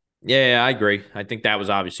 Yeah, I agree. I think that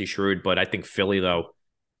was obviously shrewd, but I think Philly, though,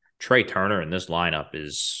 Trey Turner in this lineup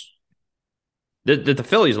is the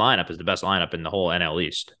Phillies lineup is the best lineup in the whole NL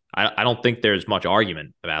East. I don't think there's much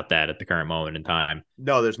argument about that at the current moment in time.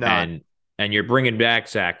 No, there's not. And you're bringing back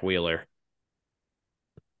Zach Wheeler.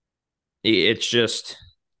 It's just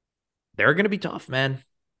they're going to be tough, man.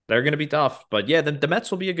 They're going to be tough. But yeah, the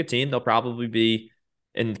Mets will be a good team. They'll probably be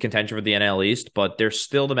in contention for the NL East, but they're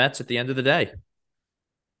still the Mets at the end of the day.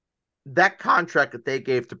 That contract that they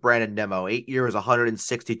gave to Brandon Nimmo, 8 years,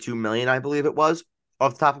 $162 million, I believe it was,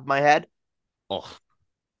 off the top of my head. Oh,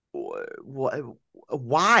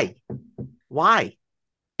 why? Why?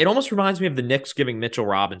 It almost reminds me of the Knicks giving Mitchell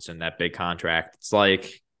Robinson that big contract. It's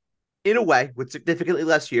like, in a way, with significantly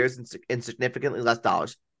less years and significantly less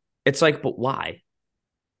dollars. It's like, but why?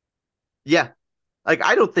 Yeah, like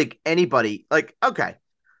I don't think anybody okay.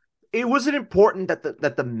 It wasn't important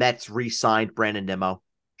that the Mets re-signed Brandon Nimmo.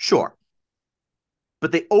 Sure.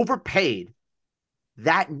 But they overpaid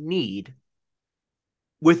that need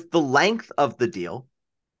with the length of the deal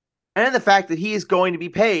and the fact that he is going to be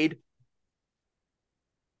paid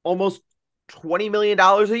almost $20 million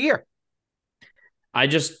a year. I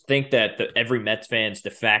just think that every Mets fan's de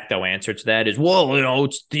facto answer to that is, well,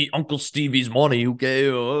 it's the Uncle Stevie's money. Okay,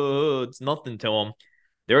 it's nothing to him.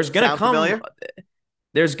 There's gonna come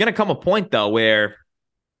a point though where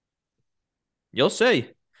you'll see.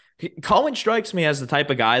 Cohen strikes me as the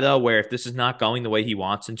type of guy, though, where if this is not going the way he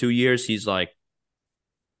wants in 2 years, he's like,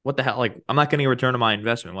 what the hell? Like, I'm not getting a return on my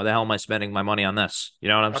investment. Why the hell am I spending my money on this? You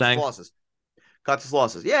know what I'm saying? Cuts his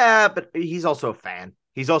losses. Yeah, but he's also a fan.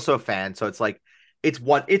 So it's like, it's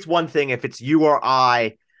one thing if it's you or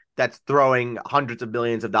I that's throwing hundreds of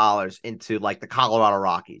millions of dollars into like the Colorado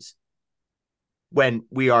Rockies when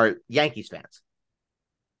we are Yankees fans.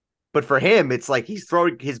 But for him, it's like he's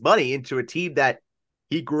throwing his money into a team that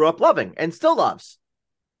he grew up loving and still loves.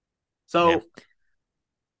 So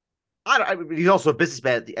he's also a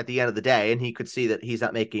businessman at the end of the day, and he could see that he's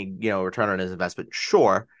not making, a return on his investment.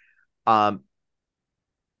 Sure. I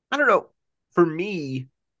don't know. For me,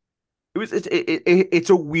 it's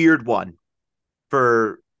a weird one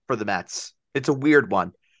for the Mets. It's a weird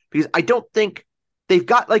one because I don't think they've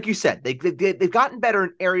got, like you said, they've gotten better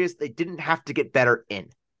in areas they didn't have to get better in.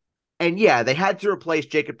 And yeah, they had to replace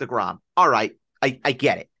Jacob deGrom. All right. I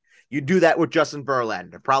get it. You do that with Justin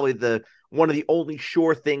Verlander, probably one of the only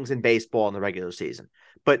sure things in baseball in the regular season.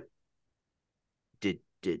 But did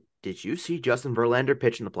you see Justin Verlander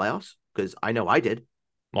pitch in the playoffs? Because I know I did.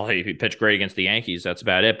 Well, he pitched great against the Yankees. That's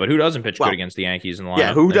about it. But who doesn't pitch good against the Yankees in the lineup?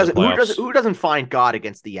 Yeah, who doesn't find God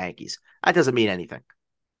against the Yankees? That doesn't mean anything.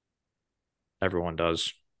 Everyone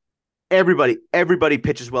does. Everybody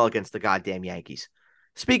pitches well against the goddamn Yankees.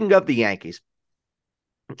 Speaking of the Yankees,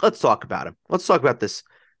 let's talk about him. Let's talk about this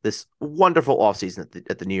wonderful offseason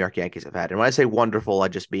that the New York Yankees have had. And when I say wonderful, I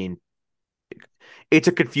just mean it's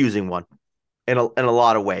a confusing one in a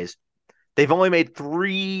lot of ways. They've only made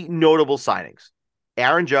 3 notable signings: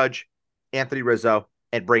 Aaron Judge, Anthony Rizzo,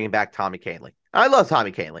 and bringing back Tommy Kahnle. I love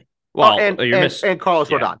Tommy Kahnle. Well, and Carlos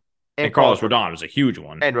Rodon. And Carlos Rodon was a huge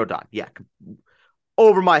one. And Rodon, yeah.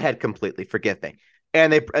 Over my head completely, forgive me.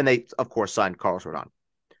 And they of course signed Carlos Rodon.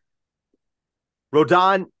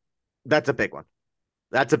 Rodon, that's a big one.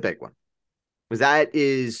 That's a big one. Because that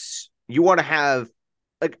is, you want to have,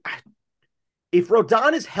 like, if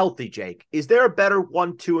Rodon is healthy, Jake, is there a better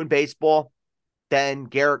 1-2 in baseball than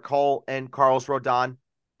Garrett Cole and Carlos Rodon?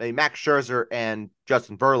 I mean, Max Scherzer and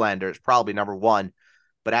Justin Verlander is probably number 1.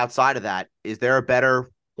 But outside of that, is there a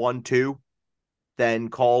better 1-2 than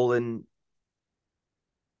Cole and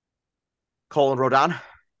Rodon?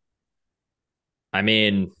 I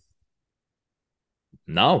mean,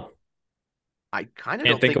 No, I kind of can't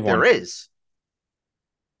don't think think of there one. is.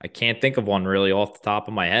 I can't think of one really off the top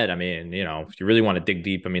of my head. I mean, if you really want to dig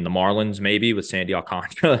deep, I mean, the Marlins maybe with Sandy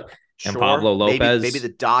Alcantara and Sure. Pablo Maybe Lopez. the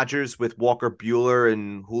Dodgers with Walker Bueller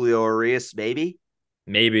and Julio Urias, maybe.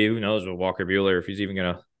 Maybe who knows with Walker Bueller if he's even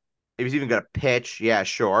gonna. If he's even gonna pitch, yeah,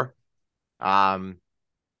 sure. Um,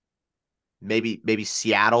 maybe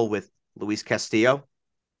Seattle with Luis Castillo,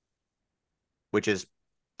 which is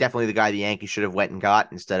definitely the guy the Yankees should have went and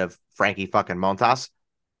got instead of Frankie fucking Montas.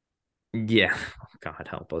 Yeah, God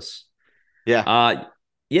help us. Yeah. Uh,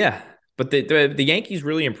 yeah, but the Yankees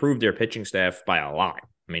really improved their pitching staff by a lot.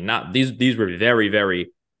 I mean, not these were very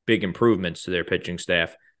very big improvements to their pitching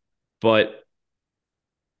staff, but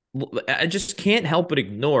I just can't help but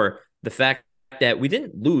ignore the fact that we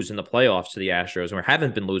didn't lose in the playoffs to the Astros, or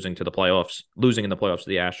haven't been losing in the playoffs to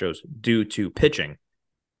the Astros due to pitching.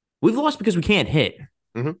 We've lost because we can't hit.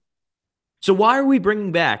 Mm-hmm. So why are we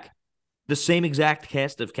bringing back the same exact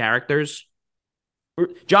cast of characters?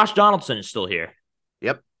 Josh Donaldson is still here.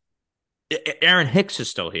 Yep. Aaron Hicks is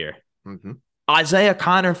still here. Mm-hmm. Isaiah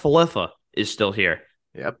Kiner-Falefa is still here.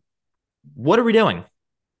 Yep. What are we doing?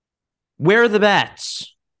 Where are the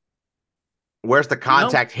bats? Where's the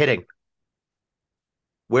contact hitting?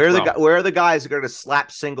 Where are the guys that are going to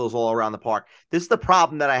slap singles all around the park? This is the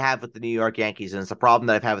problem that I have with the New York Yankees, and it's a problem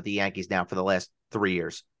that I've had with the Yankees now for the last 3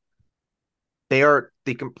 years. They are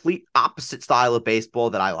the complete opposite style of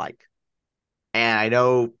baseball that I like. And I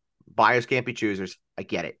know buyers can't be choosers. I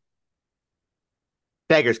get it.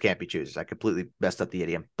 Beggars can't be choosers. I completely messed up the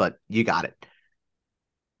idiom, but you got it.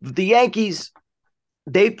 The Yankees,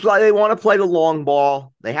 they want to play the long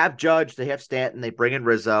ball. They have Judge, they have Stanton, they bring in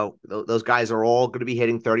Rizzo. Those guys are all going to be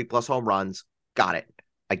hitting 30-plus home runs. Got it.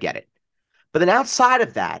 I get it. But then outside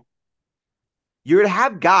of that, you're going to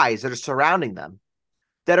have guys that are surrounding them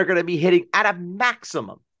that are going to be hitting at a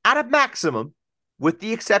maximum, with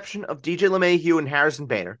the exception of DJ LeMahieu and Harrison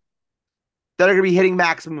Bader, that are going to be hitting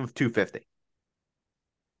maximum of 250.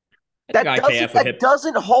 That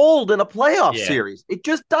doesn't hold in a playoff series. It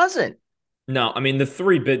just doesn't. No, I mean the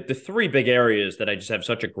three big areas that I just have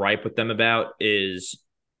such a gripe with them about is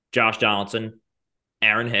Josh Donaldson,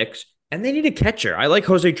 Aaron Hicks, and they need a catcher. I like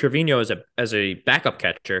Jose Trevino as a backup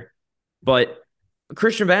catcher, but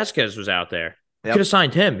Christian Vasquez was out there. Yep. Could have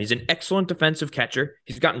signed him. He's an excellent defensive catcher.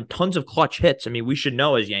 He's gotten tons of clutch hits. I mean, we should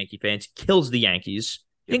know as Yankee fans, he kills the Yankees.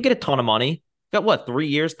 He didn't get a ton of money. Got what, 3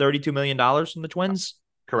 years, $32 million from the Twins?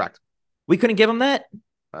 Correct. We couldn't give him that?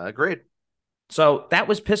 Agreed. So that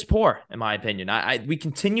was piss poor, in my opinion. We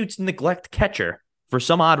continue to neglect catcher for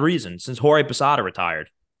some odd reason since Jorge Posada retired.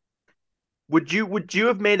 Would you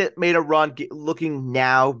have made a run looking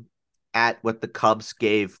now at what the Cubs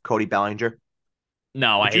gave Cody Bellinger?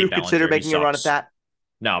 No, I hate Bellinger. Would you consider making a run at that?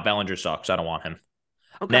 No, Bellinger sucks. I don't want him.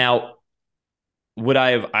 Okay. Now, would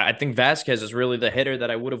I have? I think Vasquez is really the hitter that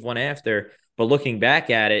I would have went after. But looking back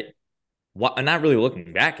at it, not really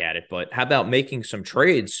looking back at it, but how about making some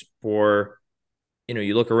trades for,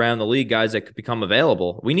 you look around the league, guys that could become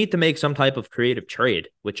available. We need to make some type of creative trade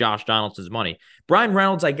with Josh Donaldson's money. Brian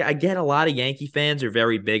Reynolds, I get a lot of Yankee fans are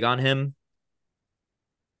very big on him.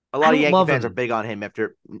 A lot of Yankee fans are big on him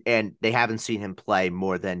and they haven't seen him play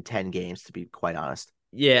more than 10 games, to be quite honest.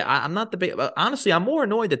 Yeah, I'm not the big. Honestly, I'm more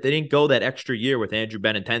annoyed that they didn't go that extra year with Andrew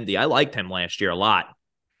Benintendi. I liked him last year a lot.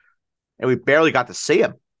 And we barely got to see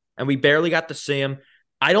him. I like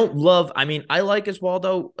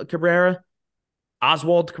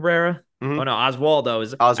Oswald Cabrera. Mm-hmm. Oh, no, Oswaldo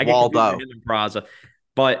is Oswaldo.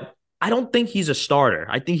 But I don't think he's a starter.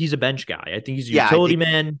 I think he's a bench guy. I think he's a utility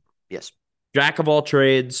man. Yes. Jack of all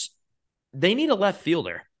trades. They need a left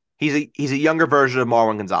fielder. He's a younger version of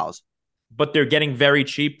Marwin Gonzalez. But they're getting very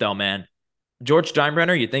cheap, though, man. George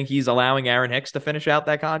Steinbrenner, you think he's allowing Aaron Hicks to finish out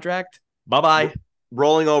that contract? Bye-bye.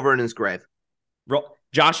 Rolling over in his grave.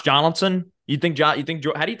 Josh Donaldson? How do you think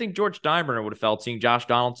George Steinbrenner would have felt seeing Josh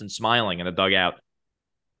Donaldson smiling in the dugout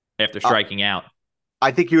after striking out?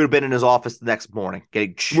 I think he would have been in his office the next morning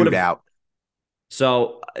getting chewed out.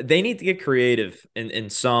 So they need to get creative in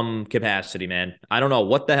some capacity, man. I don't know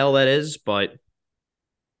what the hell that is, but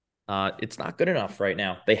it's not good enough right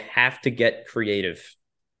now. They have to get creative.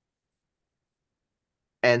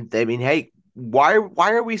 And I mean, hey, why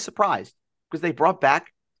are we surprised? Because they brought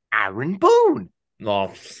back Aaron Boone.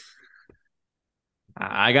 Well,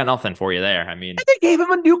 I got nothing for you there. I mean, and they gave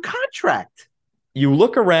him a new contract. You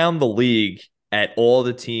look around the league at all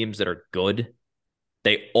the teams that are good.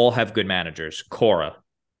 They all have good managers. Cora.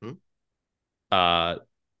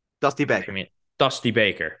 Dusty Baker. Dusty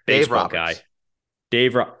Baker. Baseball guy.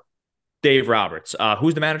 Dave Roberts.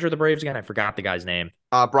 Who's the manager of the Braves again? I forgot the guy's name.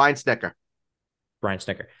 Brian Snitker. Brian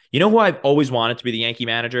Snitker. You know who I've always wanted to be the Yankee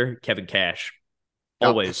manager? Kevin Cash. No,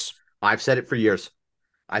 Always. I've said it for years.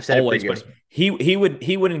 I've said it for Always. years. But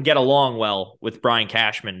he wouldn't get along well with Brian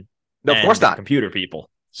Cashman No, of and course the not. computer people.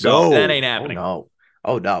 So No. that ain't Oh happening. no.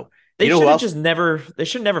 Oh no. They You know should who have else? just never they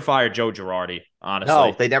should never fire Joe Girardi, No,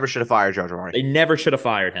 honestly. they never should have fired Joe Girardi. They never should have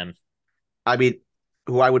fired him. I mean,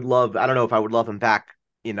 who I would love. I don't know if I would love him back,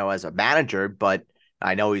 as a manager, but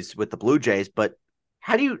I know he's with the Blue Jays. But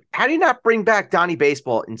how do you not bring back Donnie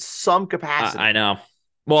Baseball in some capacity? I know.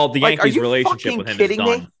 Well, the Like, are Yankees' you relationship fucking with him is kidding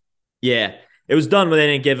me? done. Yeah. It was done when they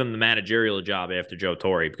didn't give him the managerial job after Joe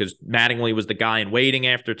Torre because Mattingly was the guy in waiting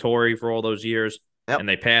after Torre for all those years. Yep. And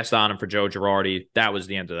they passed on him for Joe Girardi. That was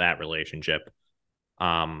the end of that relationship.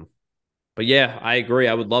 But yeah, I agree.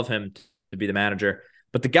 I would love him to be the manager.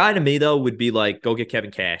 But the guy to me, though, would be like, go get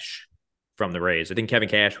Kevin Cash from the Rays. I think Kevin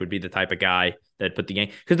Cash would be the type of guy that put the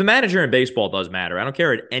game. Because the manager in baseball does matter. I don't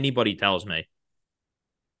care what anybody tells me.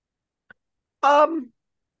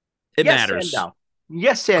 It yes matters. And no.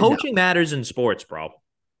 Yes and Coaching no. matters in sports, bro.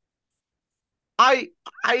 I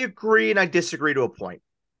agree and I disagree to a point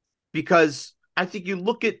because I think you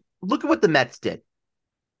look at what the Mets did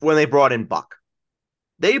when they brought in Buck.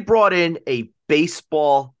 They brought in a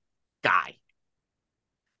baseball guy.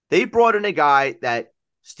 They brought in a guy that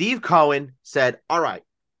Steve Cohen said, all right,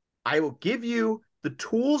 I will give you the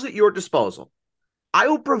tools at your disposal. I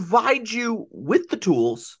will provide you with the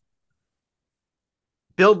tools.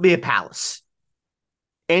 Build me a palace.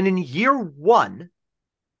 And in year one,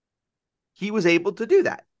 he was able to do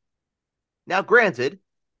that. Now, granted,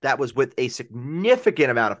 that was with a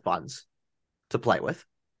significant amount of funds to play with,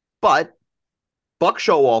 but Buck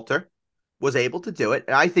Showalter was able to do it.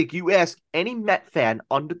 And I think you ask any Met fan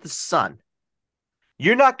under the sun,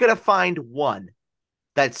 you're not going to find one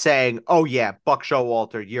that's saying, oh, yeah, Buck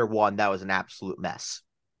Showalter, year one, that was an absolute mess.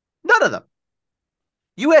 None of them.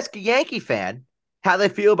 You ask a Yankee fan how they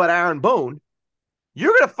feel about Aaron Boone,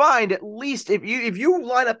 you're going to find at least, if you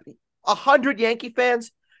line up 100 Yankee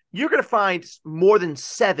fans, you're going to find more than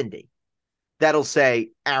 70 that'll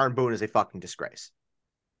say Aaron Boone is a fucking disgrace.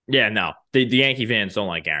 Yeah, no. The Yankee fans don't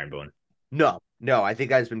like Aaron Boone. No. I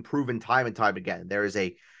think that has been proven time and time again. There is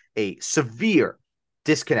a severe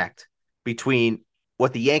disconnect between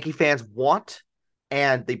what the Yankee fans want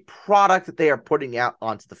and the product that they are putting out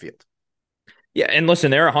onto the field. Yeah, and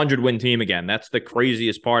listen, they're a 100-win team again. That's the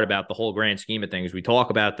craziest part about the whole grand scheme of things. We talk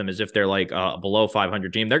about them as if they're like a below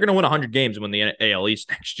 500 team. They're going to win 100 games and win the AL East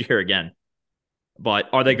next year again. But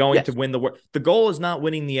are they going to win the goal is not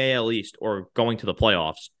winning the AL East or going to the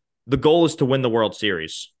playoffs. The goal is to win the World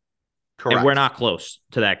Series. Correct. And we're not close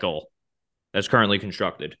to that goal as currently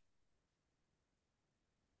constructed.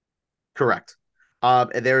 Correct.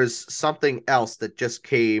 And there's something else that just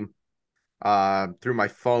came through my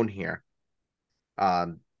phone here.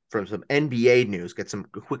 From some NBA news, get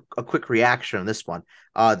a quick reaction on this one.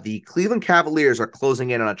 The Cleveland Cavaliers are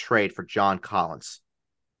closing in on a trade for John Collins.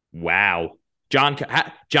 Wow. John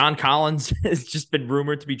Collins has just been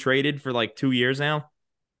rumored to be traded for like 2 years now.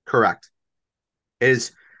 Correct. It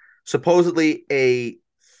is supposedly a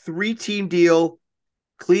 3-team deal: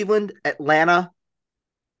 Cleveland, Atlanta,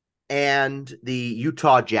 and the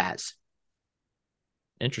Utah Jazz.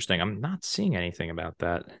 Interesting. I'm not seeing anything about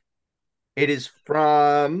that. It is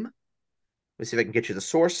from, let's see if I can get you the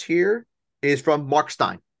source here. It is from Mark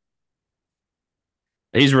Stein.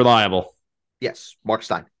 He's reliable. Yes, Mark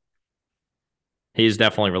Stein. He's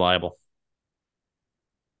definitely reliable.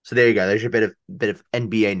 So there you go. There's your bit of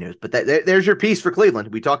NBA news. But there's your piece for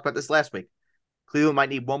Cleveland. We talked about this last week. Cleveland might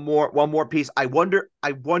need one more piece. I wonder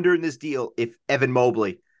in this deal if Evan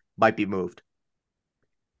Mobley might be moved.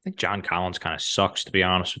 I think John Collins kind of sucks, to be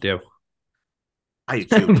honest with you. I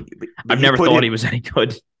do too. I've never thought he was any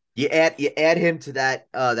good. You add him to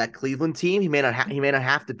that Cleveland team. He may not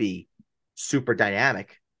have to be super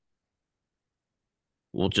dynamic.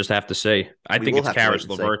 We'll just have to see. I think it's Karis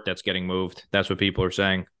LeVert that's getting moved. That's what people are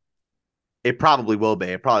saying. It probably will be.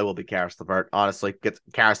 It probably will be Karis LeVert. Honestly,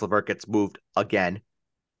 Karis LeVert gets moved again.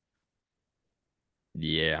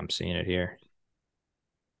 Yeah, I'm seeing it here.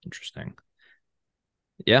 Interesting.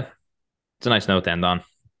 Yeah, it's a nice note to end on.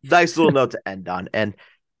 Nice little note to end on. And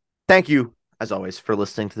thank you, as always, for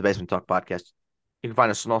listening to the Basement Talk podcast. You can find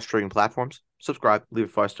us on all streaming platforms. Subscribe, leave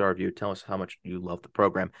a 5-star review. Tell us how much you love the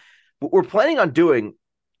program. What we're planning on doing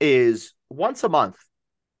is once a month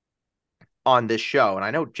on this show, and I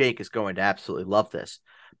know Jake is going to absolutely love this,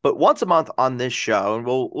 but once a month on this show, and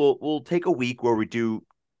we'll take a week where we do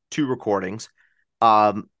 2 recordings.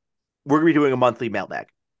 We're going to be doing a monthly mailbag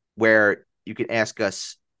where you can ask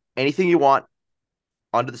us anything you want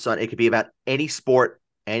under the sun. It could be about any sport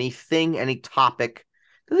anything, any topic.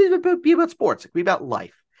 It doesn't even be about sports. It could be about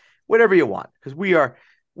life, whatever you want. Because we're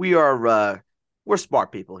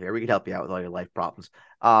smart people here. We can help you out with all your life problems.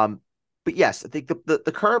 But yes, I think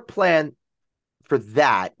the current plan for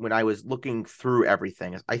that, when I was looking through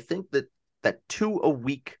everything, is I think that 2 a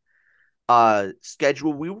week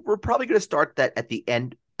schedule, we're probably going to start that at the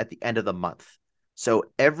end of the month. So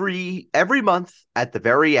every month at the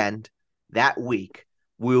very end that week,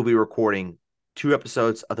 we'll be recording 2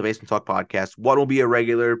 episodes of the Basement Talk podcast. One will be a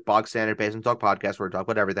regular bog standard Basement Talk podcast where we talk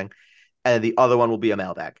about everything, and the other one will be a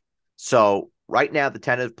mailbag. So right now, the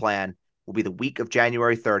tentative plan will be the week of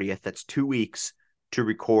January 30th. That's 2 weeks to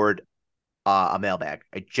record a mailbag,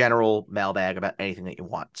 a general mailbag about anything that you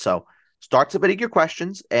want. So start submitting your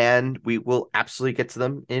questions, and we will absolutely get to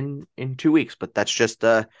them in 2 weeks. But that's just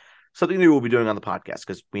something that we'll be doing on the podcast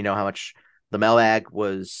because we know how much the mailbag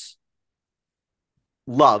was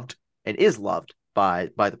loved and is loved by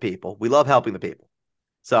the people. We love helping the people.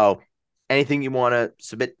 So anything you want to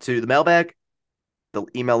submit to the mailbag, the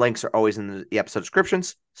email links are always in the episode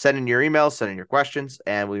descriptions. Send in your emails, send in your questions,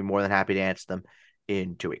 and we'll be more than happy to answer them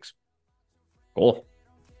in 2 weeks. Cool.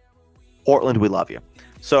 Portland, we love you.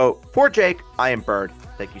 So for Jake, I am Bird.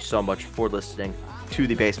 Thank you so much for listening to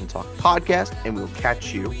the Basement Talk podcast, and we'll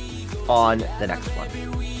catch you on the next one.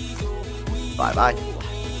 Bye-bye.